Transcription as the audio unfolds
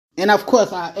And of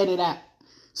course, I edit out.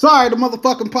 Sorry, the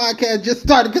motherfucking podcast just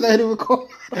started because I didn't record.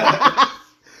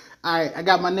 Alright, I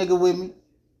got my nigga with me.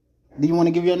 Do you want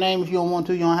to give your name? If you don't want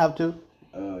to, you don't have to.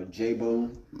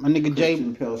 Jaybo. My nigga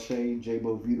Jaybo. Pelche,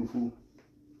 Jaybo Beautiful.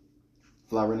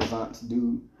 Fly Renaissance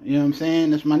dude. You know what I'm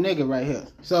saying? That's my nigga right here.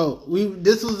 So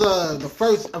this was the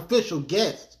first official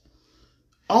guest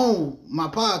on my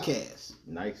podcast.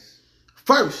 Nice.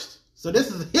 First. So this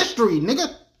is history,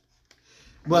 nigga.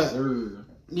 But yes, sir.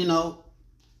 You know,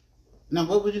 now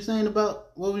what was you saying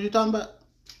about? What was you talking about?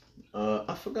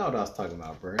 I forgot what I was talking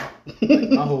about, bro. Like,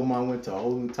 my whole mind went to a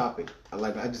whole new topic.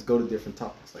 I just go to different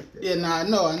topics like that. Yeah, nah,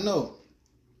 I know.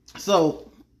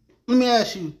 So let me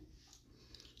ask you,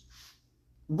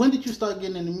 when did you start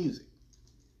getting into music?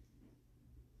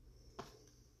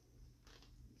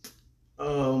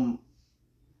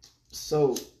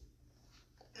 So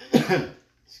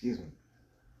excuse me.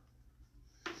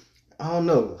 I don't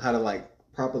know how to like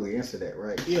properly answer that,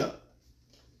 right? Yeah.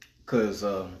 Cause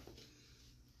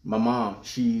my mom,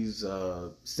 she's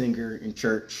a singer in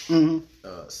church,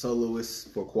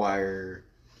 soloist for choir.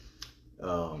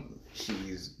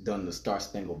 She's done the Star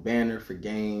Spangled Banner for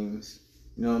games.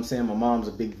 You know what I'm saying? My mom's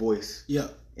a big voice. Yeah.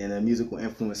 And a musical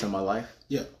influence in my life.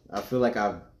 Yeah. I feel like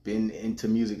I've been into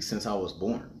music since I was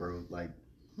born, bro. Like,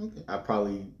 okay. I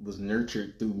probably was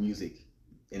nurtured through music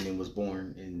and then was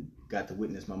born and got to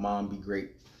witness my mom be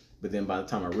great. But then by the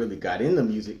time I really got into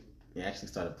music and actually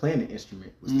started playing an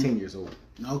instrument, I was 10 years old.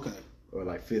 Okay. Or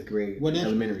like 5th grade, what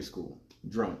elementary school.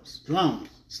 Drums.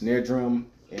 Snare drum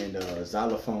and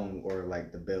xylophone or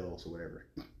like the bells or whatever.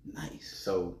 Nice.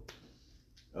 So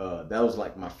that was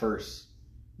like my first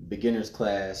beginner's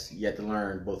class. You had to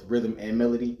learn both rhythm and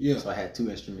melody. Yeah. So I had 2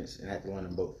 instruments and had to learn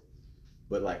them both.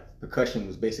 But like percussion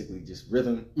was basically just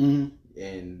rhythm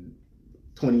and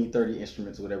 20, 30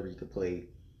 instruments, whatever you could play,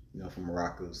 you know, from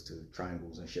maracas to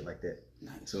triangles and shit like that.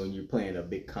 Nice. So when you're playing a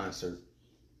big concert,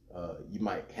 you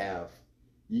might have,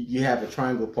 you have a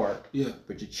triangle part,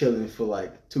 but you're chilling for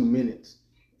like 2 minutes.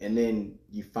 And then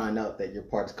you find out that your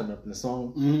part is coming up in the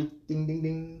song. Ding, ding,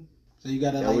 ding. So you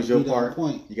gotta that was your part. On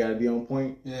point. You gotta be on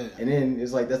point. Yeah. And then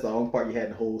it's like that's the only part you had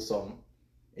in the whole song,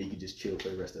 and you could just chill for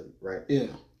the rest of it, right? Yeah.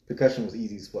 Percussion was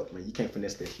easy as fuck, man. You can't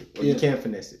finesse that shit, or you can't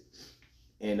finesse it.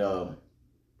 And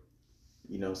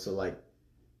you know, so like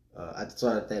I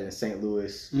started that in St.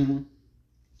 Louis.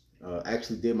 I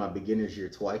actually did my beginner's year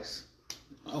twice.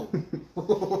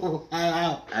 Oh.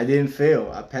 I didn't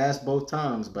fail. I passed both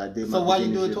times, but I did my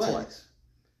beginner's year twice.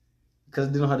 Because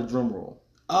I didn't know how to drum roll.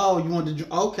 Oh, you want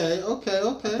to? Okay.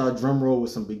 I thought drum roll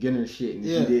was some beginner shit, and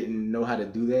if you didn't know how to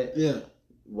do that,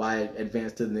 why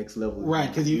advance to the next level? Right,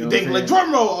 because you think like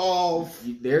drum roll. Oh,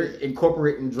 they're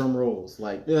incorporating drum rolls.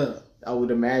 Like, I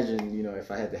would imagine, you know, if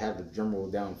I had to have the drum roll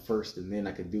down first, and then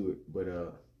I could do it. But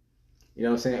you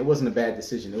know what I'm saying? It wasn't a bad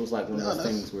decision. It was like one of those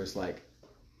things where it's like,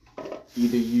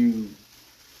 either you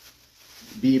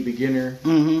be a beginner,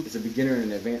 it's a beginner in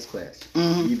an advanced class.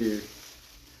 Either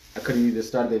I could have either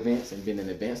started advanced and been in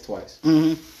advanced twice,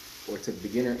 or took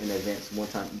beginner and advanced 1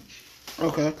 time each.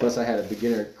 Okay. Plus, I had a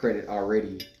beginner credit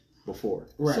already before.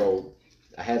 Right. So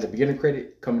I had the beginner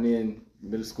credit coming in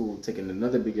middle school, taking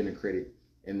another beginner credit,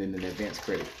 and then an advanced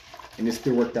credit, and it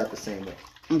still worked out the same way.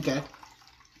 Okay.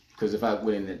 Because if I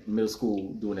went in middle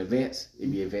school doing advanced,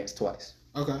 it'd be advanced twice.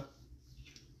 Okay.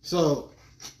 So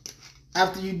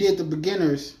after you did the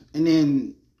beginners and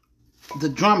then the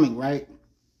drumming, right?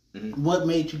 What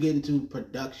made you get into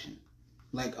production,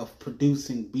 like of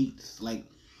producing beats? Like,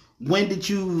 when did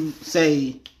you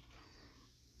say,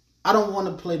 I don't want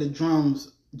to play the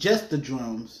drums, just the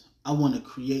drums. I want to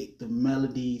create the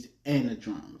melodies and the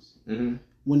drums.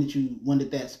 When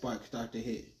did that spark start to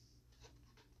hit?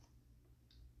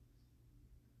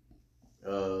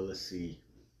 Let's see.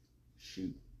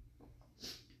 Shoot.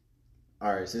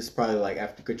 All right, so this is probably like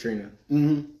after Katrina,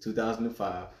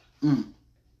 2005.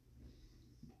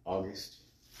 August.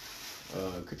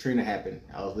 Katrina happened.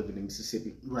 I was living in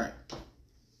Mississippi. Right.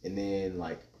 And then,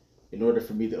 like, in order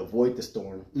for me to avoid the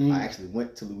storm, I actually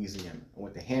went to Louisiana. I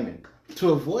went to Hammond.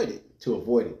 To avoid it?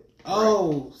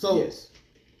 Oh, right. So yes.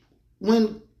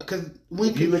 When if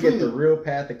Katrina, you look at the real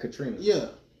path of Katrina,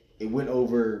 it went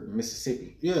over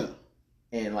Mississippi. Yeah.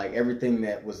 And, like, everything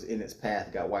that was in its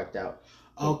path got wiped out.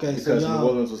 Okay, because New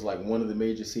Orleans was, like, one of the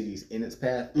major cities in its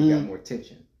path, it got more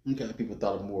attention. Okay. People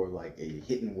thought of more like a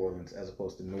hit in New Orleans as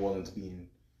opposed to New Orleans being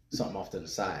something off to the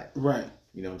side. Right.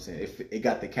 You know what I'm saying? If it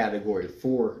got the category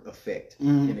 4 effect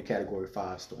in the category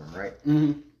 5 storm, right?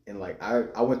 And like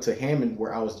I went to Hammond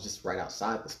where I was just right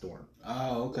outside the storm.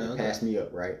 Oh, okay. It passed me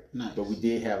up, right? Nice. But we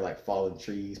did have like fallen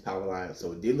trees, power lines,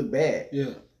 so it did look bad.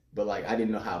 Yeah. But like I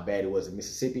didn't know how bad it was in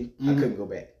Mississippi. I couldn't go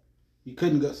back. You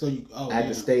couldn't go, so you. I had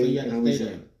to stay in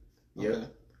Louisiana. Okay.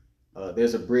 Yep.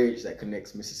 There's a bridge that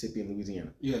connects Mississippi and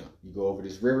Louisiana. Yeah. You go over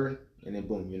this river, and then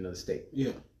boom, you're in another state.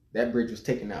 Yeah. That bridge was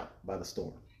taken out by the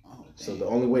storm. Oh, so the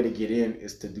only way to get in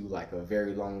is to do like a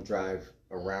very long drive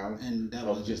around, and that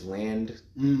was just land,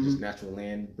 just natural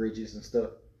land bridges and stuff.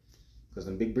 Because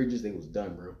them big bridges, they was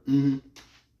done, bro. Mm-hmm.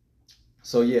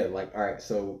 So yeah, like, all right.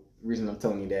 So the reason I'm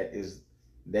telling you that is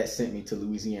that sent me to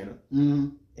Louisiana,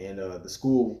 and the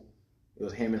school, it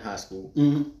was Hammond High School.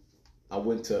 I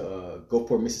went to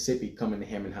Gulfport, Mississippi, coming to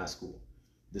Hammond High School.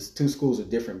 These two schools are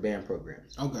different band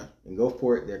programs. Okay. In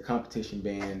Gulfport, they're competition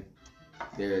band.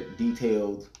 They're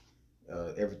detailed.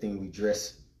 Everything we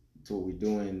dress to what we're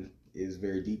doing is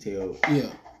very detailed.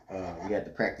 Yeah. We had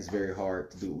to practice very hard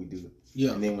to do what we do.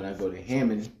 Yeah. And then when I go to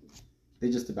Hammond,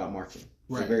 they're just about marching.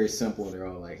 Right. They're very simple. They're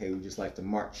all like, hey, we just like to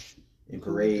march in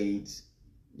parades.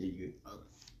 Yeah, you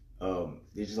good.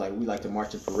 They're just like, we like to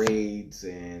march in parades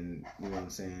and, you know what I'm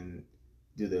saying,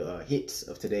 do the hits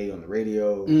of today on the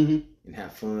radio and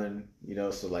have fun, you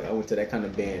know. So like I went to that kind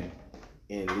of band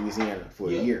in Louisiana for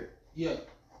a year. Yeah.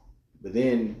 But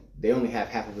then they only have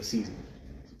half of a season.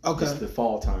 Okay. It's the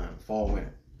fall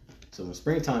winter. So when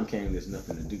springtime came, there's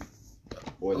nothing to do.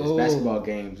 Or there's basketball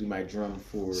games, we might drum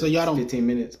for 15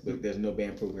 minutes, but there's no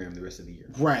band program the rest of the year.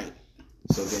 Right.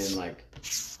 So then like,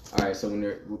 all right, so when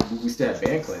we still have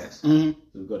band class, so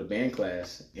we go to band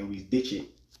class and we ditch it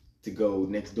to go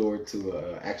next door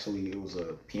to actually it was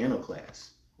a piano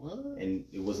class. What? And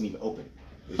it wasn't even open.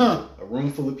 It was a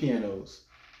room full of pianos,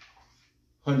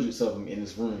 hundreds of them in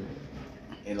this room,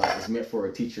 and like it's meant for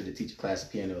a teacher to teach a class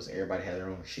of pianos. And everybody had their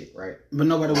own shit, right? But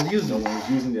nobody was using it. No one was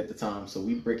using it at the time, so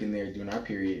we break in there during our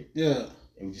period. Yeah.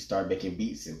 And we just started making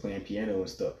beats and playing piano and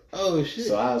stuff. Oh shit!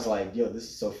 So I was like, yo, this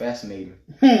is so fascinating.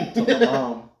 So my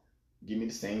mom give me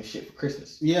the same shit for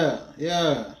Christmas. Yeah,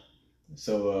 yeah.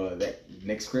 So that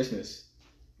next Christmas,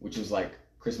 which was like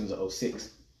Christmas of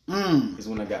 2006, is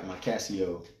when I got my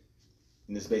Casio.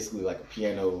 And it's basically like a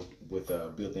piano with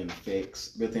built-in effects,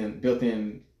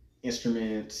 built-in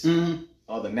instruments,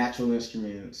 all the natural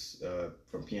instruments,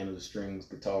 from piano to strings,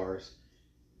 guitars,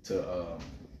 to,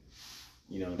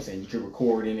 you know what I'm saying, you could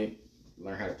record in it,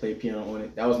 learn how to play piano on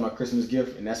it. That was my Christmas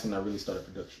gift, and that's when I really started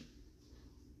production.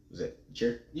 Was that your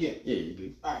chair? Yeah. Yeah, you're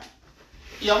good. All right.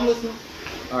 Yeah, I'm listening.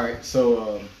 All right,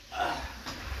 so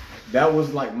that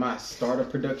was like my start of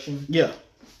production. Yeah.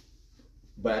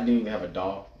 But I didn't even have a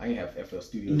DAW. I didn't have FL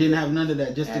Studio. You didn't have none of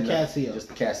that, just the Casio. Just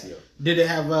the Casio. Did it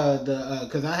have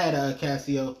because I had a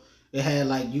Casio, it had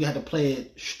like, you had to play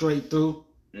it straight through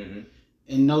and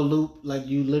no loop, like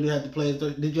you literally had to play it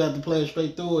through. Did you have to play it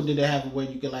straight through, or did it have a way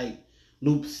you could like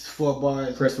loops 4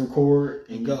 bars? Press record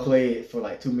and go. You play it for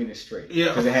like 2 minutes straight. Yeah.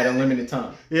 Because it had unlimited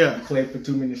time. Yeah. You play it for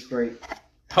 2 minutes straight.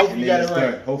 Hopefully you got it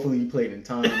right. Done. Hopefully you played in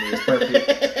time and it's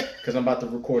perfect. Because I'm about to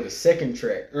record a second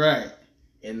track. Right.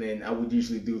 And then I would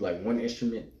usually do like one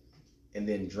instrument and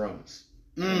then drums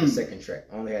on the second track.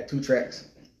 I only had 2 tracks.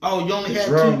 Oh, you only had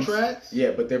drums, 2 tracks?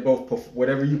 Yeah, but they're both,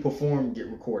 whatever you perform, get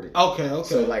recorded. Okay, okay.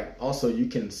 So like also you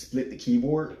can split the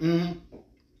keyboard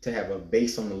to have a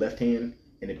bass on the left hand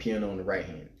and a piano on the right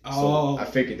hand. Oh. So I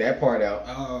figured that part out.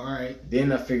 Oh, all right.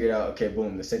 Then I figured out, okay,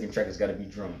 boom, the second track has got to be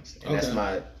drums. And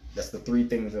that's the 3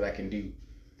 things that I can do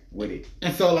with it.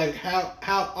 And so like how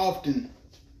often...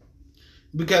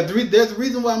 Because there's a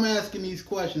reason why I'm asking these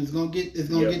questions. It's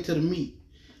gonna get to the meat.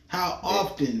 How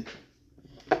often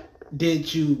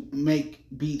did you make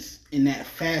beats in that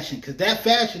fashion? Because that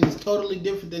fashion is totally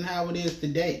different than how it is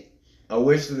today. I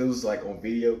wish that it was like on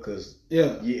video, because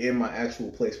you're in my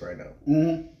actual place right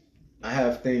now. I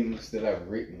have things that I've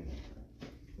written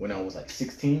when I was like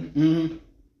 16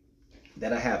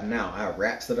 that I have now. I have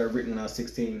raps that I've written when I was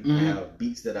 16. I have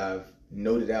beats that I've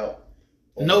noted out.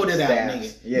 Noted out,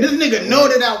 nigga. Yeah. This nigga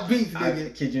noted out beats, nigga.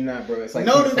 I kid you not, bro. It's like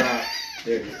noted out.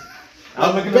 There it is. I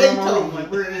was looking at my room, like,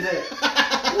 where is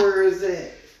that? Where is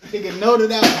that? Nigga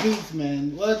noted out beats,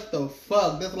 man. What the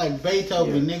fuck? That's like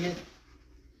Beethoven, nigga.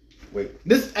 Wait.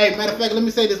 Hey, matter of fact, let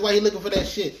me say this while he looking for that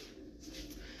shit.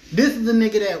 This is the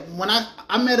nigga that when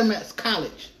I met him at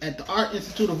college at the Art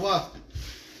Institute of Boston.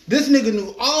 This nigga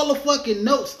knew all the fucking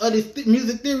notes of this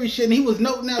music theory shit, and he was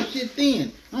noting out shit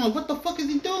then. I'm like, what the fuck is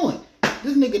he doing?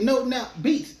 This nigga noting out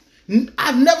beats.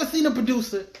 I've never seen a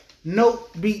producer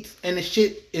note beats and the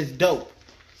shit is dope.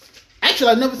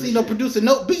 Actually, I've never seen no producer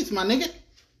note beats, my nigga.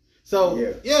 So,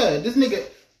 yeah, this nigga.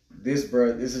 This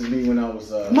is me when I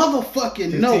was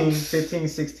motherfucking 15,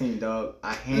 16, dog.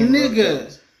 I handwrote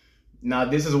those. Now,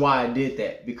 this is why I did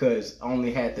that, because I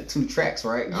only had the 2 tracks,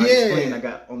 right? I explained I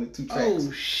got only 2 tracks.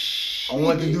 Oh, shit. I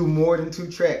wanted to do more than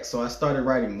 2 tracks, so I started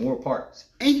writing more parts.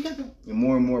 And you got them? And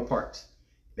more parts.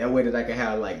 That way that I can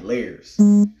have like layers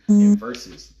and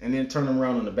verses, and then turn them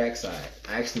around on the backside.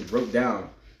 I actually wrote down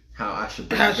how I should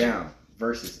break it down.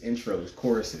 Verses, intros,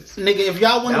 choruses. Nigga, if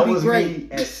y'all want to be great.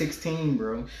 That was me at 16,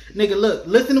 bro. Nigga, look,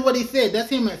 listen to what he said. That's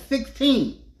him at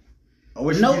 16. I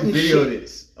wish you could video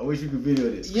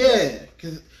this. Yeah,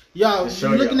 because y'all,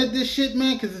 you looking at this shit,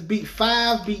 man, because it's beat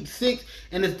 5, beat 6,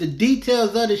 and it's the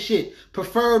details of the shit.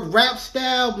 Preferred rap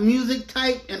style, music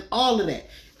type, and all of that.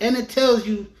 And it tells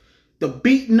you the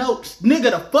beat notes.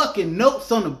 Nigga, the fucking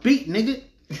notes on the beat, nigga.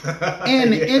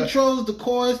 And the intros, the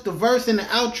chorus, the verse, and the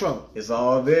outro. It's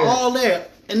all there. All there.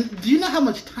 And do you know how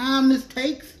much time this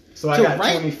takes? So I got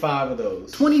 25 of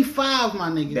those. 25, my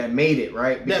nigga. That made it,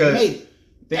 right? Because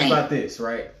think about this,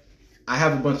 right? I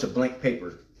have a bunch of blank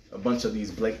paper. A bunch of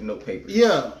these blank note papers.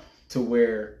 Yeah. To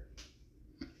where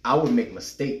I would make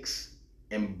mistakes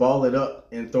and ball it up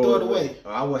and throw it away.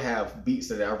 Or I would have beats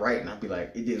that I write and I'd be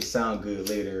like, it didn't sound good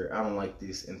later. I don't like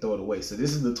this, and throw it away. So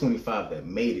this is the 25 that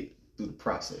made it through the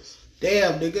process.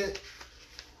 Damn, nigga.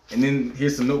 And then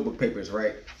here's some notebook papers,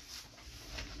 right?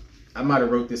 I might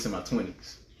have wrote this in my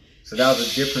 20s. So that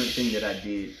was a different thing that I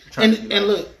did. And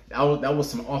look. That was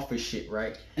some office shit,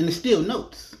 right? And it's still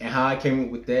notes. And how I came up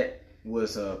with that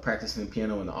was practicing the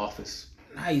piano in the office.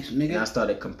 Nice, nigga. And I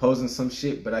started composing some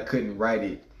shit, but I couldn't write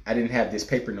it. I didn't have this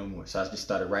paper no more. So I just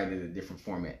started writing it in a different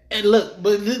format. And look,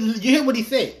 but you hear what he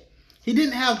said? He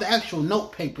didn't have the actual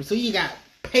note paper. So he got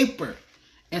paper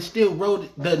and still wrote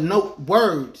the note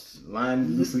words.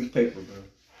 Line loose leaf paper, bro.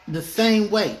 The same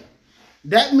way.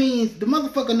 That means the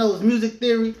motherfucker knows music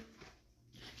theory.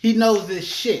 He knows this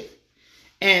shit.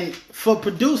 And for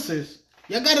producers,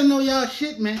 y'all gotta know y'all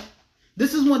shit, man.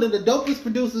 This is one of the dopest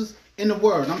producers in the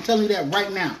world. I'm telling you that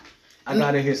right now. I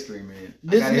got a history, man.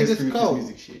 This nigga's cold.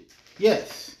 Music shit.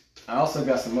 Yes. I also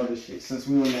got some other shit. Since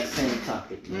we on that same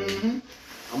topic, man.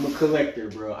 Mm-hmm. I'm a collector,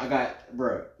 bro. I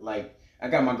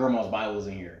got my grandma's Bibles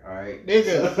in here, all right?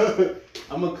 Nigga.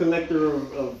 I'm a collector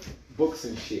of books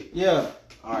and shit. Yeah.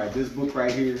 All right, this book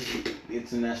right here, the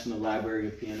International Library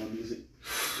of Piano Music.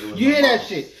 You hear that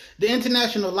shit? The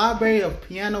International Library of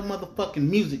Piano motherfucking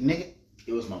Music, nigga.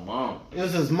 It was my mom. It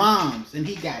was his mom's, and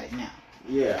he got it now.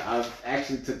 Yeah, I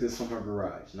actually took this from her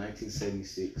garage,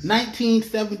 1976.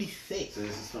 1976. So this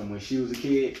is from when she was a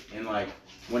kid, and like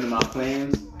one of my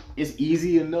plans. It's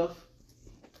easy enough.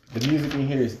 The music in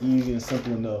here is easy and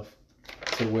simple enough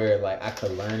to where like I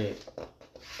could learn it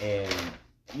and,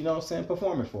 you know what I'm saying,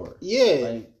 perform it for her. Yeah.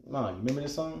 Like, Mom, you remember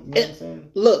this song? You know what I'm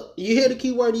saying? Look, you hear the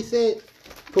key word he said?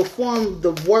 Perform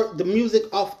the music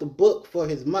off the book for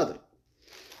his mother.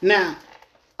 Now,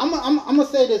 I'm gonna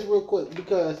say this real quick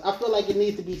because I feel like it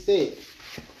needs to be said.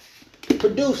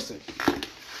 Producers,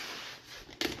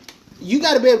 you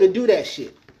got to be able to do that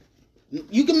shit.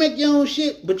 You can make your own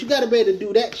shit, but you got to be able to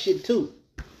do that shit too.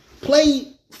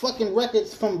 Play fucking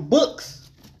records from books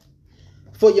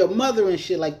for your mother and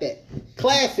shit like that.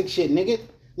 Classic shit, nigga.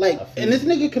 Like, and this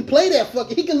nigga can play that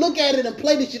fucking. He can look at it and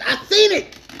play this shit. I seen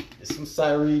it. There's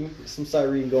some sight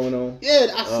reading going on. Yeah,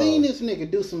 I seen this nigga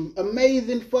do some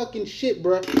amazing fucking shit,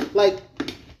 bro. Like,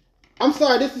 I'm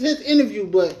sorry, this is his interview,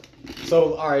 but.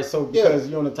 So, all right, so because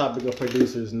you're on the topic of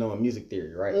producers knowing music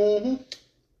theory, right?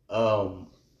 Mm-hmm.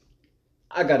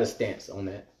 I got a stance on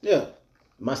that. Yeah.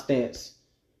 My stance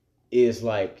is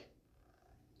like,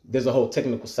 there's a whole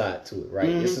technical side to it, right?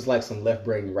 Mm-hmm. This is like some left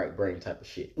brain, right brain type of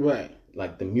shit. Right.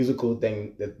 Like the musical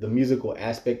thing, the musical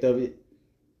aspect of it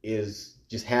is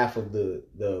just half of the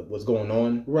what's going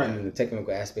on. Right. And then the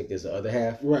technical aspect is the other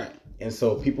half. Right. And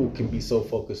so people can be so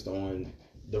focused on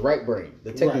the right brain,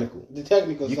 the technical. Right. The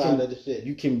technical side of the shit.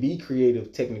 You can be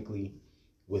creative technically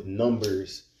with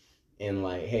numbers and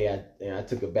like, hey, I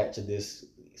took a batch of this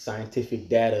scientific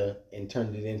data and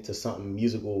turned it into something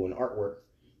musical and artwork.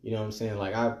 You know what I'm saying?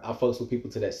 Like I fucks with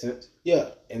people to that sense. Yeah.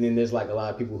 And then there's like a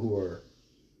lot of people who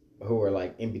are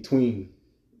like in between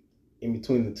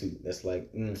the two. That's like,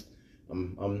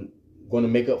 I'm going to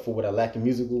make up for what I lack in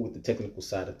musical with the technical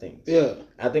side of things. Yeah.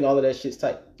 I think all of that shit's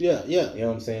tight. Yeah, yeah. You know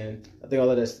what I'm saying? I think all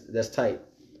of that's tight.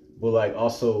 But like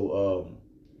also,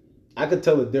 I could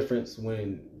tell the difference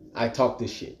when I talk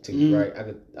this shit to you, right?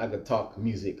 I could talk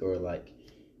music or like,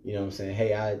 you know what I'm saying?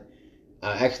 Hey, I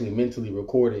actually mentally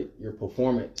recorded your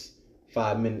performance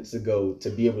 5 minutes ago to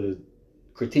be able to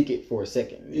critique it for a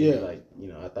second. And yeah. Like, you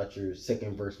know, I thought your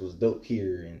second verse was dope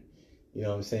here, and you know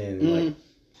what I'm saying?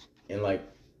 Like,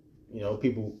 you know,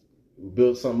 people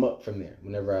build something up from there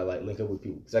whenever I like link up with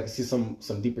people. Because I can see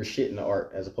some deeper shit in the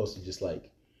art as opposed to just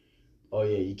like, oh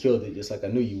yeah, you killed it just like I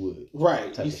knew you would.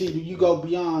 Right. You see, you go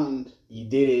beyond. You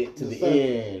did it to the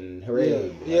end.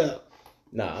 Hooray. Yeah. Like,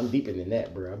 nah, I'm deeper than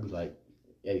that, bro. I'd be like,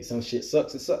 hey, some shit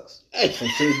sucks, it sucks. Hey. Some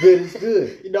shit is good, it's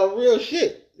good. You know, real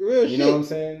shit. You know what I'm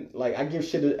saying? Like, I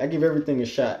give everything a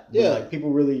shot. But like,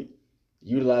 people really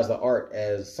utilize the art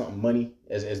as something money,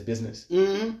 as business.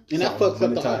 Mm-hmm. And that fucks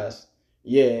up the art.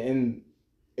 Yeah, and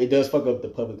it does fuck up the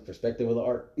public perspective of the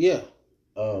art. Yeah.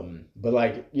 But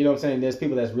like, you know what I'm saying? There's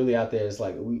people that's really out there. It's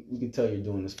like, we can tell you're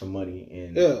doing this for money,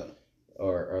 and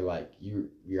or like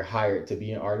you're hired to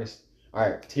be an artist. All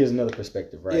right, here's another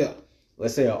perspective, right? Yeah.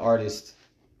 Let's say an artist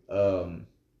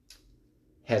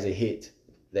has a hit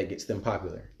that gets them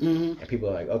popular, and people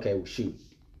are like, okay, well, shoot,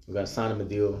 we're gonna sign them a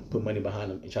deal, put money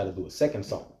behind them, and try to do a second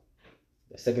song.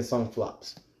 The second song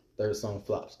flops, third song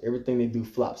flops, everything they do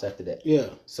flops after that. Yeah.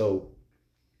 So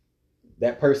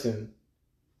that person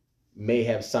may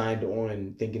have signed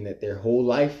on thinking that their whole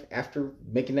life after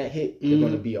making that hit, they're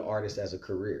going to be an artist as a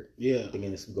career. Yeah.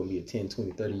 Thinking it's going to be a 10,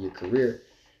 20, 30-year career,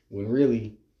 when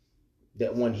really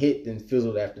that one hit then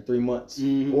fizzled after 3 months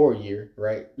or a year,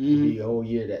 right? It'd be a whole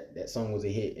year that song was a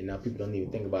hit, and now people don't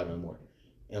even think about it anymore.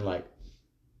 And like,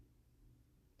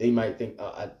 they might think,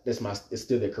 it's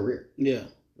still their career. Yeah.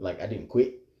 Like, I didn't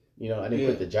quit. You know, I didn't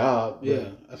quit the job.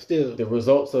 But the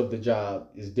results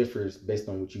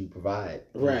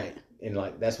Right. And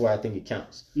like, that's why I think it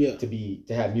counts. Yeah.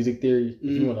 To have music theory,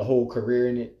 if you want a whole career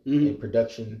in it, in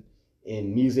production,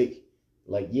 in music,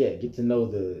 like, get to know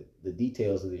the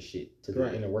details of this shit, to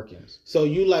the inner workings. So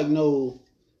you like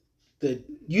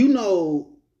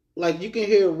like you can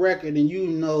hear a record and you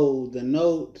know the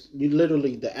notes, you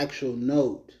literally the actual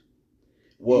note.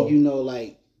 Well, and you know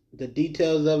like the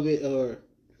details of it, or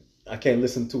I can't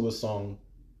listen to a song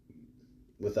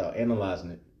without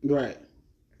analyzing it. Right.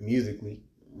 Musically,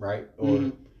 right?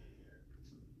 Or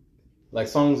like,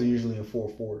 songs are usually in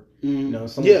 4/4. You know,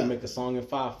 someone can make a song in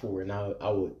 5/4, and I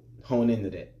would hone into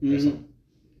that or something.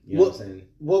 You know what I'm saying?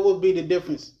 What would be the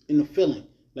difference in the feeling?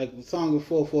 Like the song in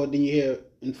 4/4, then you hear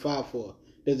it in 5/4.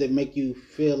 Does it make you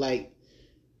feel like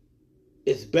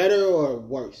it's better or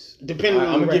worse? Depending on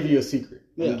I'm gonna give you a secret.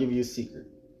 I'm gonna give you a secret.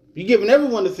 You're giving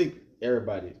everyone a secret.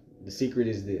 Everybody. The secret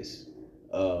is this.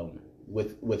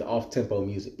 With off-tempo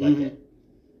music like that.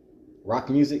 Rock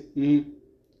music, they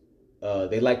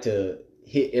like to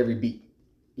hit every beat.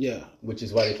 Yeah. Which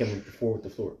is why they came before with the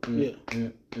floor.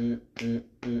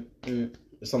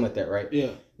 Something like that, right?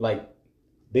 Yeah. Like,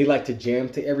 they like to jam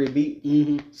to every beat.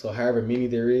 So however many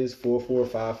there is, 4/4,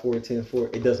 5/4, 10/4,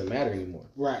 it doesn't matter anymore.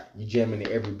 Right. You jamming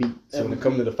to every beat. So when it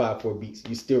comes to the 5/4 beats,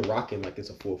 you're still rocking like it's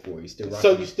a 4/4. You still rocking.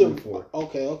 So you still 4.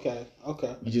 Okay.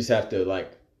 You just have to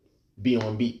like be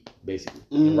on beat, basically.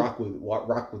 And rock will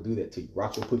do that to you.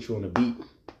 Rock will put you on a beat.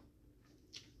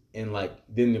 And like,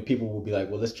 then the people will be like,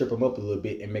 well, let's trip them up a little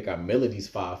bit and make our melodies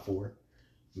 5/4,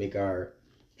 make our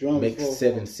drums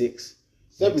 7/6,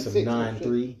 make some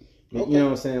 9/3. Okay. You know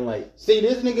what I'm saying? Like, see,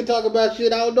 this nigga talk about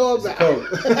shit I don't know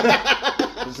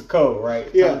about. It's a code, right?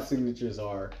 Yeah. Time signatures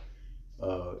are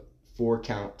 4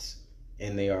 counts,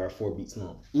 and they are 4 beats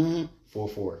long.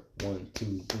 4/4, 1,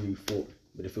 2, 3, 4.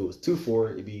 But if it was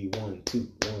 2/4, it'd be 1, 2,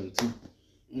 1, 2,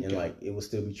 and like, it would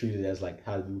still be treated as like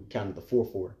how you counted the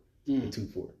 4/4, the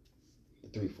 2/4, the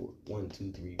 3/4, 1,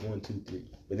 2, 3, 1, 2, 3.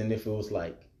 But then if it was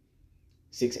like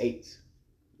 6/8,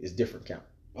 it's different count.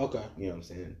 Okay. You know what I'm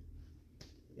saying?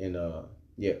 And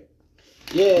yeah.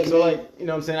 So like, you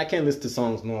know what I'm saying, I can't listen to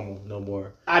songs normal no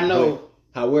more. I know. But,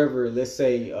 however, let's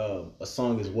say a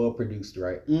song is well produced,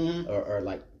 right? Or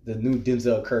like the new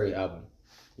Denzel Curry album.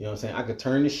 You know what I'm saying? I could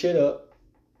turn the shit up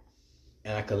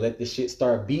and I could let the shit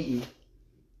start beating,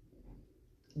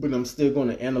 but I'm still going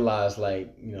to analyze,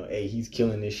 like, you know, hey, he's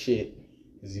killing this shit.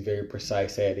 He's very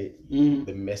precise at it.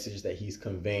 The message that he's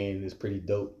conveying is pretty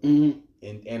dope. And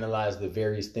analyze the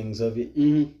various things of it.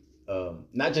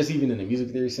 Not just even in the music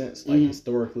theory sense, like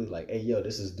historically, like, hey, yo,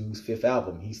 this is dude's 5th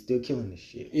album. He's still killing this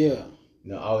shit. Yeah.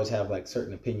 You know, I always have like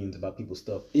certain opinions about people's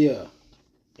stuff. Yeah.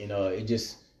 You know, it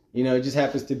just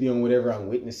happens to be on whatever I'm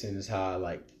witnessing is how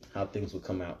things will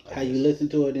come out. How you listen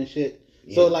to it and shit.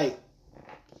 Yeah. So like,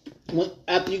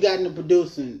 after you got into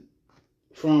producing,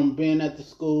 from being at the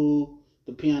school,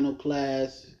 the piano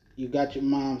class, you got your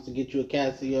moms to get you a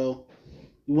Casio.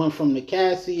 You went from the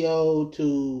Casio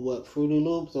to what, Fruity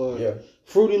Loops? Yeah.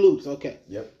 Fruity Loops, okay.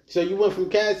 Yep. So you went from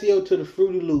Casio to the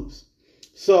Fruity Loops.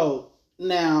 So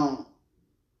now,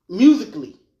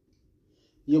 musically,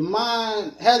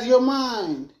 has your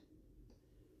mind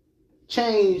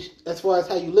changed as far as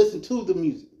how you listen to the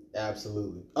music?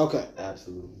 Absolutely. Okay.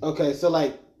 Absolutely. Okay, so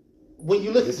like, when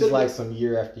you listen this is like some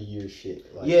year after year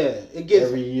shit. Like, yeah, it gets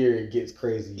every year it gets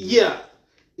crazy. Yeah,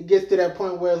 it gets to that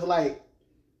point where it's like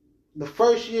the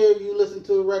first year you listen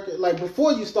to a record, like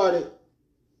before you started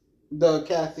the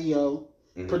Casio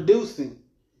producing,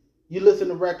 you listen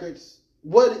to records.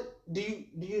 What do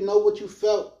you know what you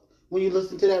felt when you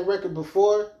listened to that record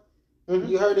before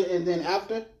you heard it and then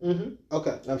after? Mm-hmm.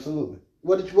 Okay, absolutely.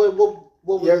 What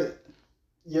was it?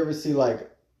 You ever see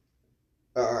like,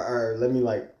 or let me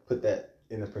like put that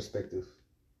in a perspective.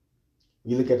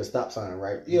 You look at a stop sign,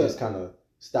 right? You just kind of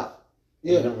stop.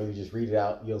 Yeah. You don't really just read it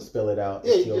out. You don't spell it out.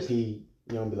 Yeah, STOP. You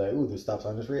don't be like, ooh, the stop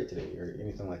sign is red today or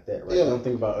anything like that, right? Yeah. You don't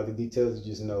think about other details. You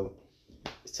just know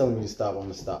it's telling me to stop. I'm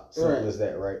gonna stop. Simple as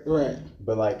that, right? Right.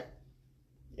 But like,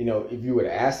 if you were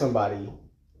to ask somebody,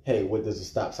 hey, what does a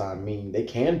stop sign mean? They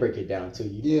can break it down to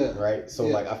you. Yeah. Right. So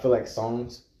like, I feel like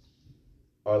songs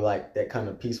are like that kind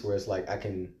of piece where it's like I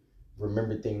can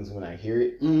remember things when I hear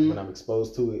it, when I'm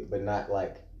exposed to it, but not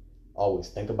like always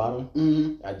think about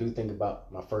them. I do think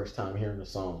about my first time hearing a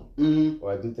song,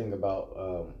 or I do think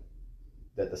about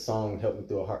that the song helped me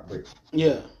through a heartbreak.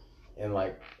 Yeah, and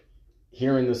like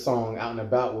hearing the song out and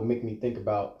about will make me think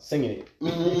about singing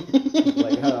it.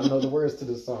 Like how I know the words to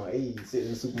the song. Hey, sitting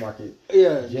in the supermarket,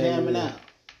 jamming out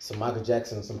some Michael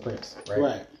Jackson and some Prince, right?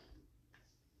 Right.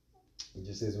 It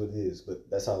just is what it is, but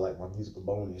that's how like my musical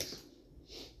bone is.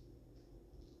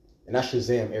 And I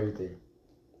Shazam everything.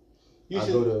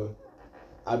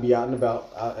 I'll be out and about.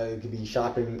 It could be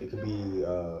shopping. It could be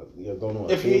going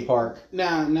to a theme park.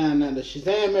 Nah. The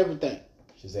Shazam everything.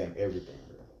 Shazam everything,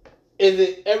 bro. Is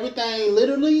it everything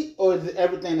literally, or is it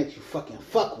everything that you fucking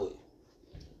fuck with?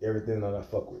 Everything that I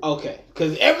fuck with. Okay,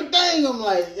 because everything I'm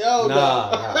like, yo,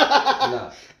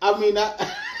 nah. I mean,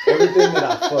 everything that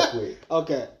I fuck with.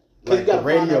 Okay. Like you got the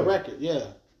radio that record, yeah.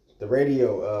 The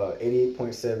radio,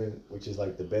 88.7, which is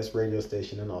like the best radio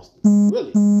station in Austin. Really?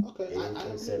 Okay.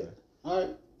 88.7. All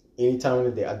right. Any time of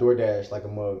the day, I DoorDash like a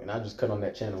mug, and I just cut on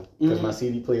that channel because my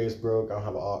CD player is broke. I don't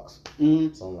have an aux,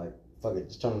 so I'm like, fuck it,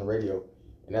 just turn on the radio,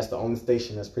 and that's the only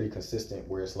station that's pretty consistent.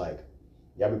 Where it's like,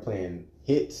 y'all be playing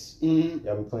hits,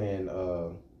 y'all be playing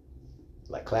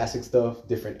like classic stuff,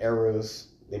 different eras.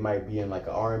 They might be in like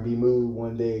an R&B mood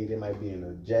one day. They might be in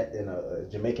a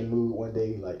Jamaican mood one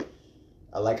day. Like,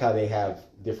 I like how they have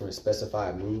different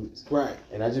specified moods. Right.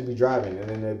 And I just be driving, and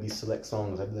then there'd be select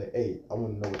songs. I'd be like, hey, I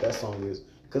want to know what that song is.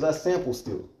 Because I sample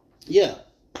still. Yeah.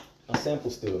 I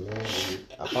sample still, man.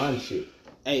 I find shit.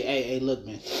 Hey, look,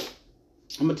 man.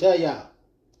 I'm going to tell y'all.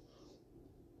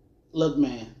 Look,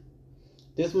 man.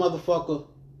 This motherfucker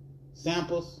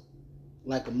samples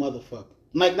like a motherfucker.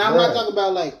 Like, now I'm not talking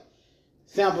about, like,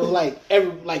 samples like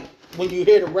when you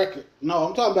hear the record. No,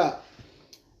 I'm talking about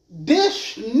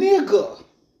this nigga.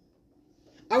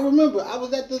 I remember I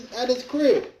was at his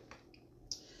crib.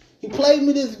 He played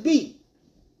me this beat.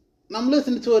 And I'm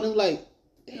listening to it and I'm like,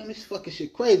 damn, this fucking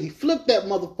shit crazy. Flip that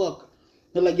motherfucker.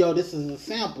 They're like, yo, this is a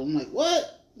sample. I'm like,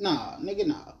 what? Nah, nigga,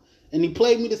 nah. And he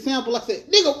played me the sample. I said,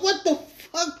 nigga, what the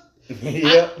fuck?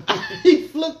 He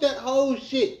flipped that whole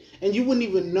shit. And you wouldn't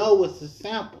even know it's a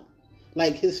sample.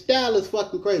 Like, his style is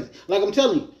fucking crazy. Like, I'm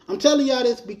telling y'all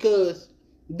this because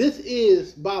this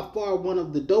is by far one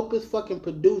of the dopest fucking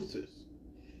producers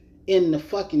in the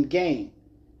fucking game.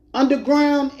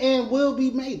 Underground and will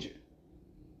be major.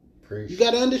 You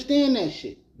gotta understand that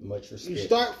shit. Much respect. You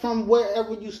start from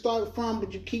wherever you start from,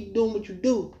 but you keep doing what you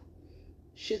do.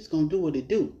 Shit's gonna do what it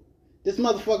do. This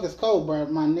motherfucker's cold, bro,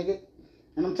 my nigga.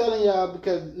 And I'm telling y'all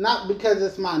not because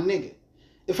it's my nigga.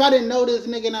 If I didn't know this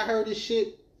nigga and I heard this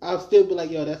shit, I'll still be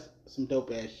like, yo, that's some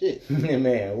dope ass shit.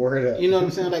 Man, word up. You know what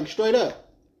I'm saying? Like, straight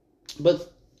up.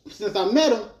 But since I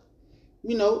met him,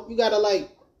 you gotta like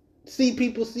see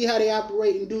people, see how they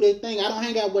operate and do their thing. I don't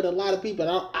hang out with a lot of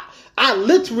people. I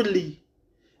literally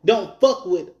don't fuck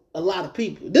with a lot of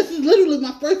people. This is literally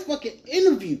my first fucking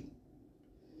interview.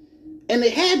 And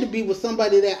it had to be with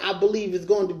somebody that I believe is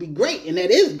going to be great, and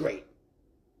that is great.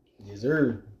 Yes,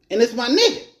 sir. And it's my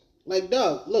nigga. Like,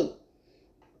 dog, look.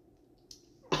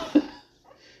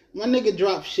 My nigga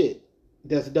drops shit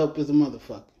that's dope as a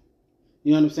motherfucker.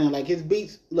 You know what I'm saying? Like, his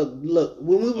beats, look.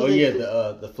 When we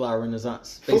was the Fly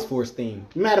Renaissance Space Force theme.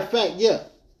 Matter of fact, yeah.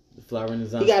 The Fly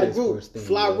Renaissance. He got a group,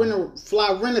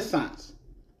 Fly Renaissance.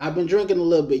 I've been drinking a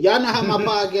little bit. Y'all know how my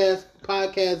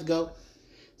podcasts go.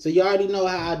 So you already know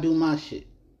how I do my shit.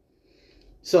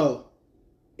 So,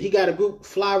 he got a group,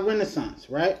 Fly Renaissance,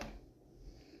 right?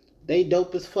 They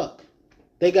dope as fuck.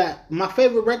 They got, my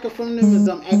favorite record from them is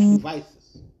actually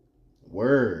Vices.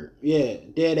 Word. Yeah,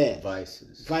 dead ass.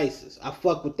 Vices. I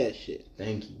fuck with that shit.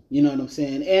 Thank you. You know what I'm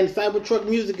saying? And Cybertruck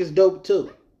music is dope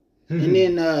too. And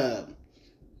then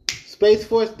Space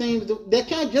Force theme, that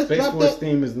y'all just Space dropped. Space Force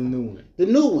theme is the new one. The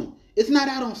new one. It's not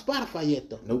out on Spotify yet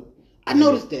though. Nope. I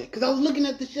noticed that because I was looking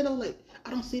at the shit. I was like,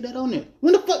 I don't see that on there.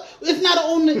 When the fuck? It's not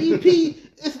on the EP.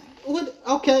 It's what?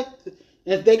 Okay.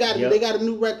 And they got a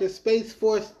new record, Space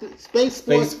Force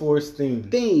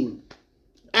theme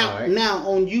out now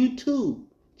on YouTube.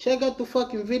 Check out the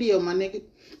fucking video, my nigga.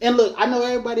 And look, I know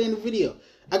everybody in the video.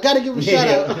 I gotta give a shout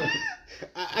out.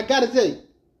 I gotta tell you,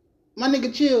 my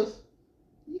nigga Chills,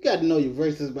 you gotta know your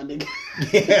verses, my nigga.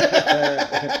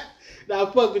 Now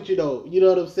I fuck with you though. You know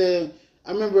what I'm saying?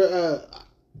 I remember.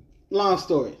 Long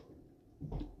story.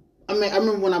 I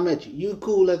remember when I met you. You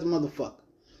cool as a motherfucker.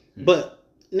 But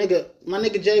nigga, my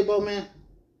nigga Jaybo, man.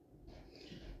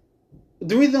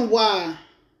 The reason why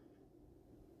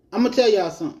I'm gonna tell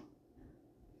y'all something.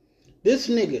 This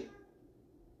nigga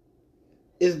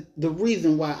is the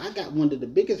reason why I got one of the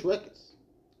biggest records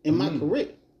in my career.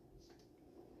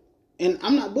 And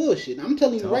I'm not bullshit. I'm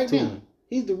telling you right now.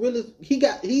 He's the realest.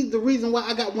 He's the reason why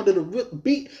I got one of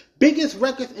the biggest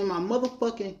records in my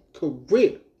motherfucking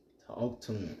career. Talk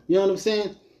to him. You know what I'm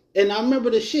saying? And I remember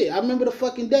the shit. I remember the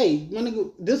fucking day. My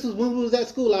nigga, this was when we was at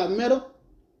school. I met him.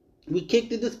 We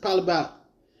kicked it. This probably about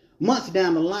months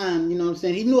down the line. You know what I'm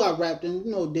saying? He knew I rapped and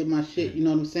did my shit. You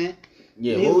know what I'm saying?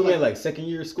 Yeah, what we met, like second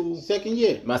year of school? Second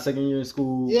year. My second year in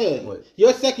school? Yeah. What?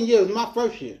 Your second year was my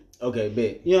first year. Okay,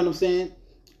 bet. You know what I'm saying?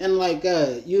 And like,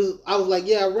 I was like,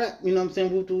 yeah, I rap. You know what I'm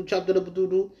saying? Woo-doo, chopped it up,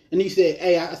 woo-doo. And he said,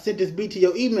 hey, I sent this beat to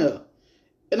your email.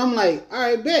 And I'm like, all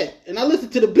right, bet. And I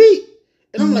listened to the beat.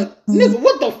 And I'm like, nigga,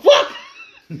 what the fuck?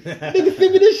 Nigga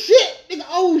sent me this shit. Nigga,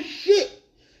 oh shit.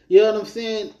 You know what I'm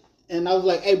saying? And I was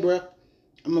like, hey, bro,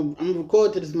 I'm gonna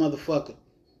record to this motherfucker.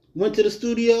 Went to the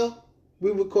studio. We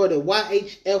recorded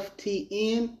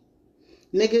YHFTN,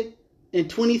 nigga, in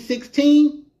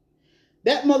 2016.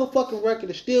 That motherfucking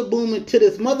record is still booming to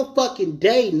this motherfucking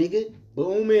day, nigga.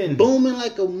 Booming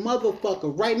like a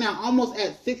motherfucker. Right now, almost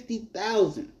at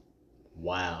 60,000.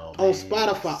 Wow. On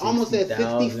Spotify, almost at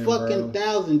 60 fucking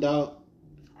thousand, dog.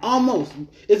 Almost.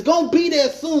 It's gonna be there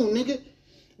soon, nigga.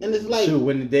 And it's like,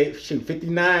 when the day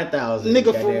 59,000,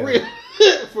 nigga, for real.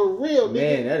 For real, nigga.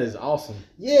 Man, that is awesome.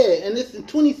 Yeah, and it's in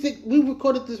 26. We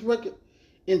recorded this record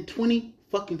in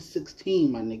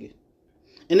 2016, my nigga.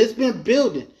 And it's been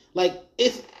building. Like,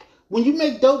 it's when you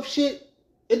make dope shit,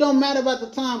 it don't matter about the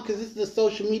time because it's the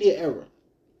social media era.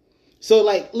 So,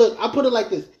 like, look, I put it like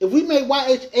this: if we made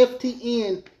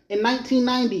YHFTN in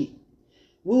 1990,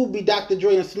 we would be Dr.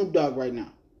 Dre and Snoop Dogg right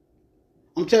now.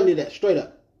 I'm telling you that straight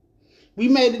up. We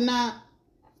made it now;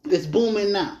 it's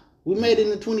booming now. We made it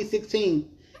in 2016,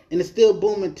 and it's still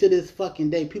booming to this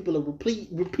fucking day. People are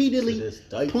repeatedly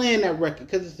playing that record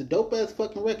because it's a dope ass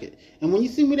fucking record. And when you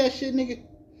see me that shit, nigga,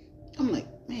 I'm like,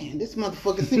 man, this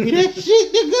motherfucker sent me that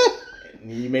shit, nigga.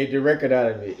 You made the record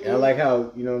out of it. I like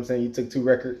how, you know what I'm saying, you took two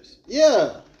records.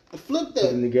 Yeah. I flipped that.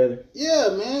 Put them together.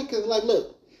 Yeah, man. Because, like,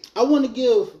 look, I want to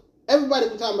give, everybody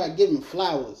be talking about giving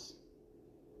flowers.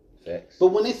 Facts. But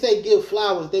when they say give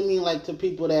flowers, they mean, like, to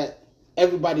people that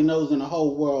everybody knows in the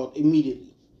whole world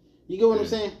immediately. You get what I'm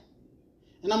saying?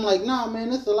 And I'm like, nah, man,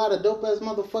 there's a lot of dope-ass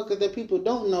motherfuckers that people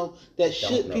don't know that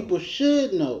people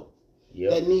should know. Yep.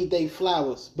 That need their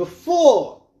flowers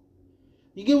before.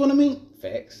 You get what I mean?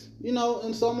 Facts. You know,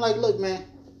 and so I'm like, look, man,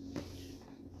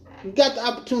 you got the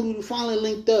opportunity to finally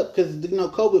linked up because, you know,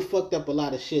 COVID fucked up a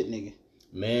lot of shit, nigga.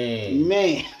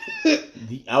 Man.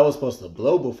 I was supposed to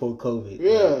blow before COVID.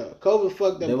 Yeah, COVID fucked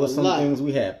up a lot. There was some things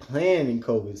we had planned and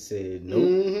COVID said nope.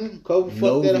 Mm-hmm. COVID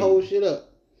fucked that whole shit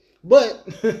up. But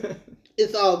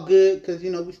it's all good because,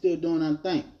 you know, we still doing our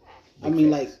thing. I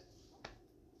mean, like,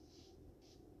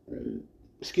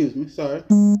 excuse me, sorry.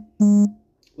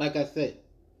 Like I said,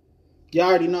 y'all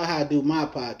already know how I do my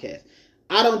podcast.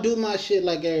 I don't do my shit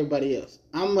like everybody else.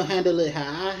 I'm going to handle it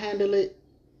how I handle it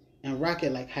and rock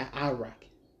it like how I rock it.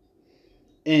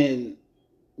 And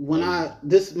when my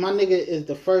nigga is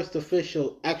the first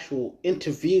official actual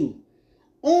interview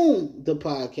on the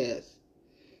podcast.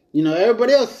 You know,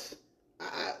 everybody else,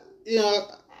 I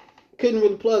couldn't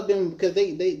really plug them because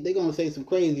they going to say some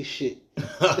crazy shit.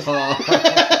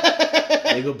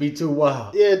 They gonna be too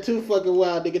wild. Yeah, too fucking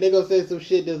wild, nigga. They gonna say some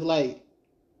shit that's like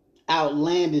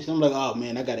outlandish. I'm like, oh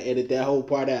man, I gotta edit that whole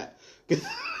part out.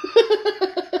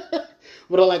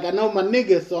 But like, I know my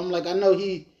nigga, so I'm like, I know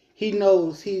he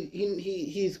knows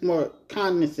he's more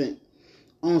cognizant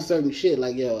on certain shit.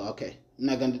 Like, yo, okay,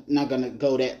 I'm not gonna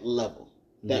go that level,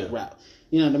 that route.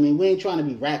 You know what I mean? We ain't trying to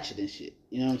be ratchet and shit.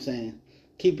 You know what I'm saying?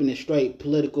 Keeping it straight,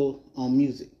 political on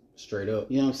music. Straight up.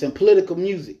 You know what I'm saying? Political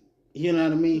music. You know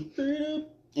what I mean?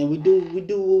 And we do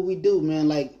what we do, man.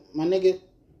 Like, my nigga,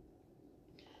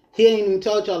 he ain't even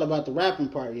told y'all about the rapping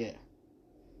part yet.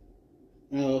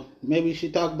 You know, maybe you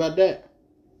should talk about that.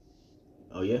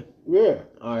 Oh, yeah? Yeah.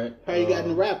 All right. How you got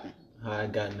into rapping? How I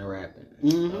got into rapping?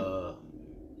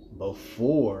 Mm-hmm.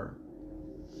 Before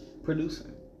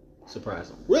producing.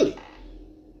 Surprisingly. Really?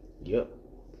 Yep.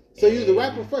 So you was a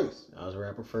rapper first? I was a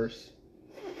rapper first.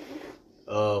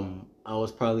 I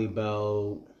was probably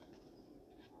about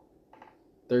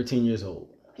 13 years old.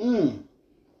 And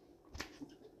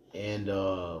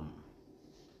I'm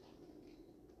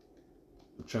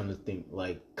trying to think.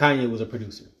 Like Kanye was a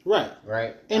producer,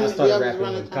 right? And I started rapping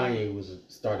when Kanye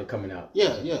started coming out.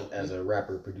 As a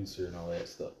rapper, producer, and all that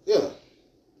stuff. Yeah.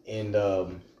 And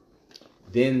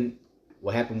then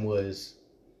what happened was,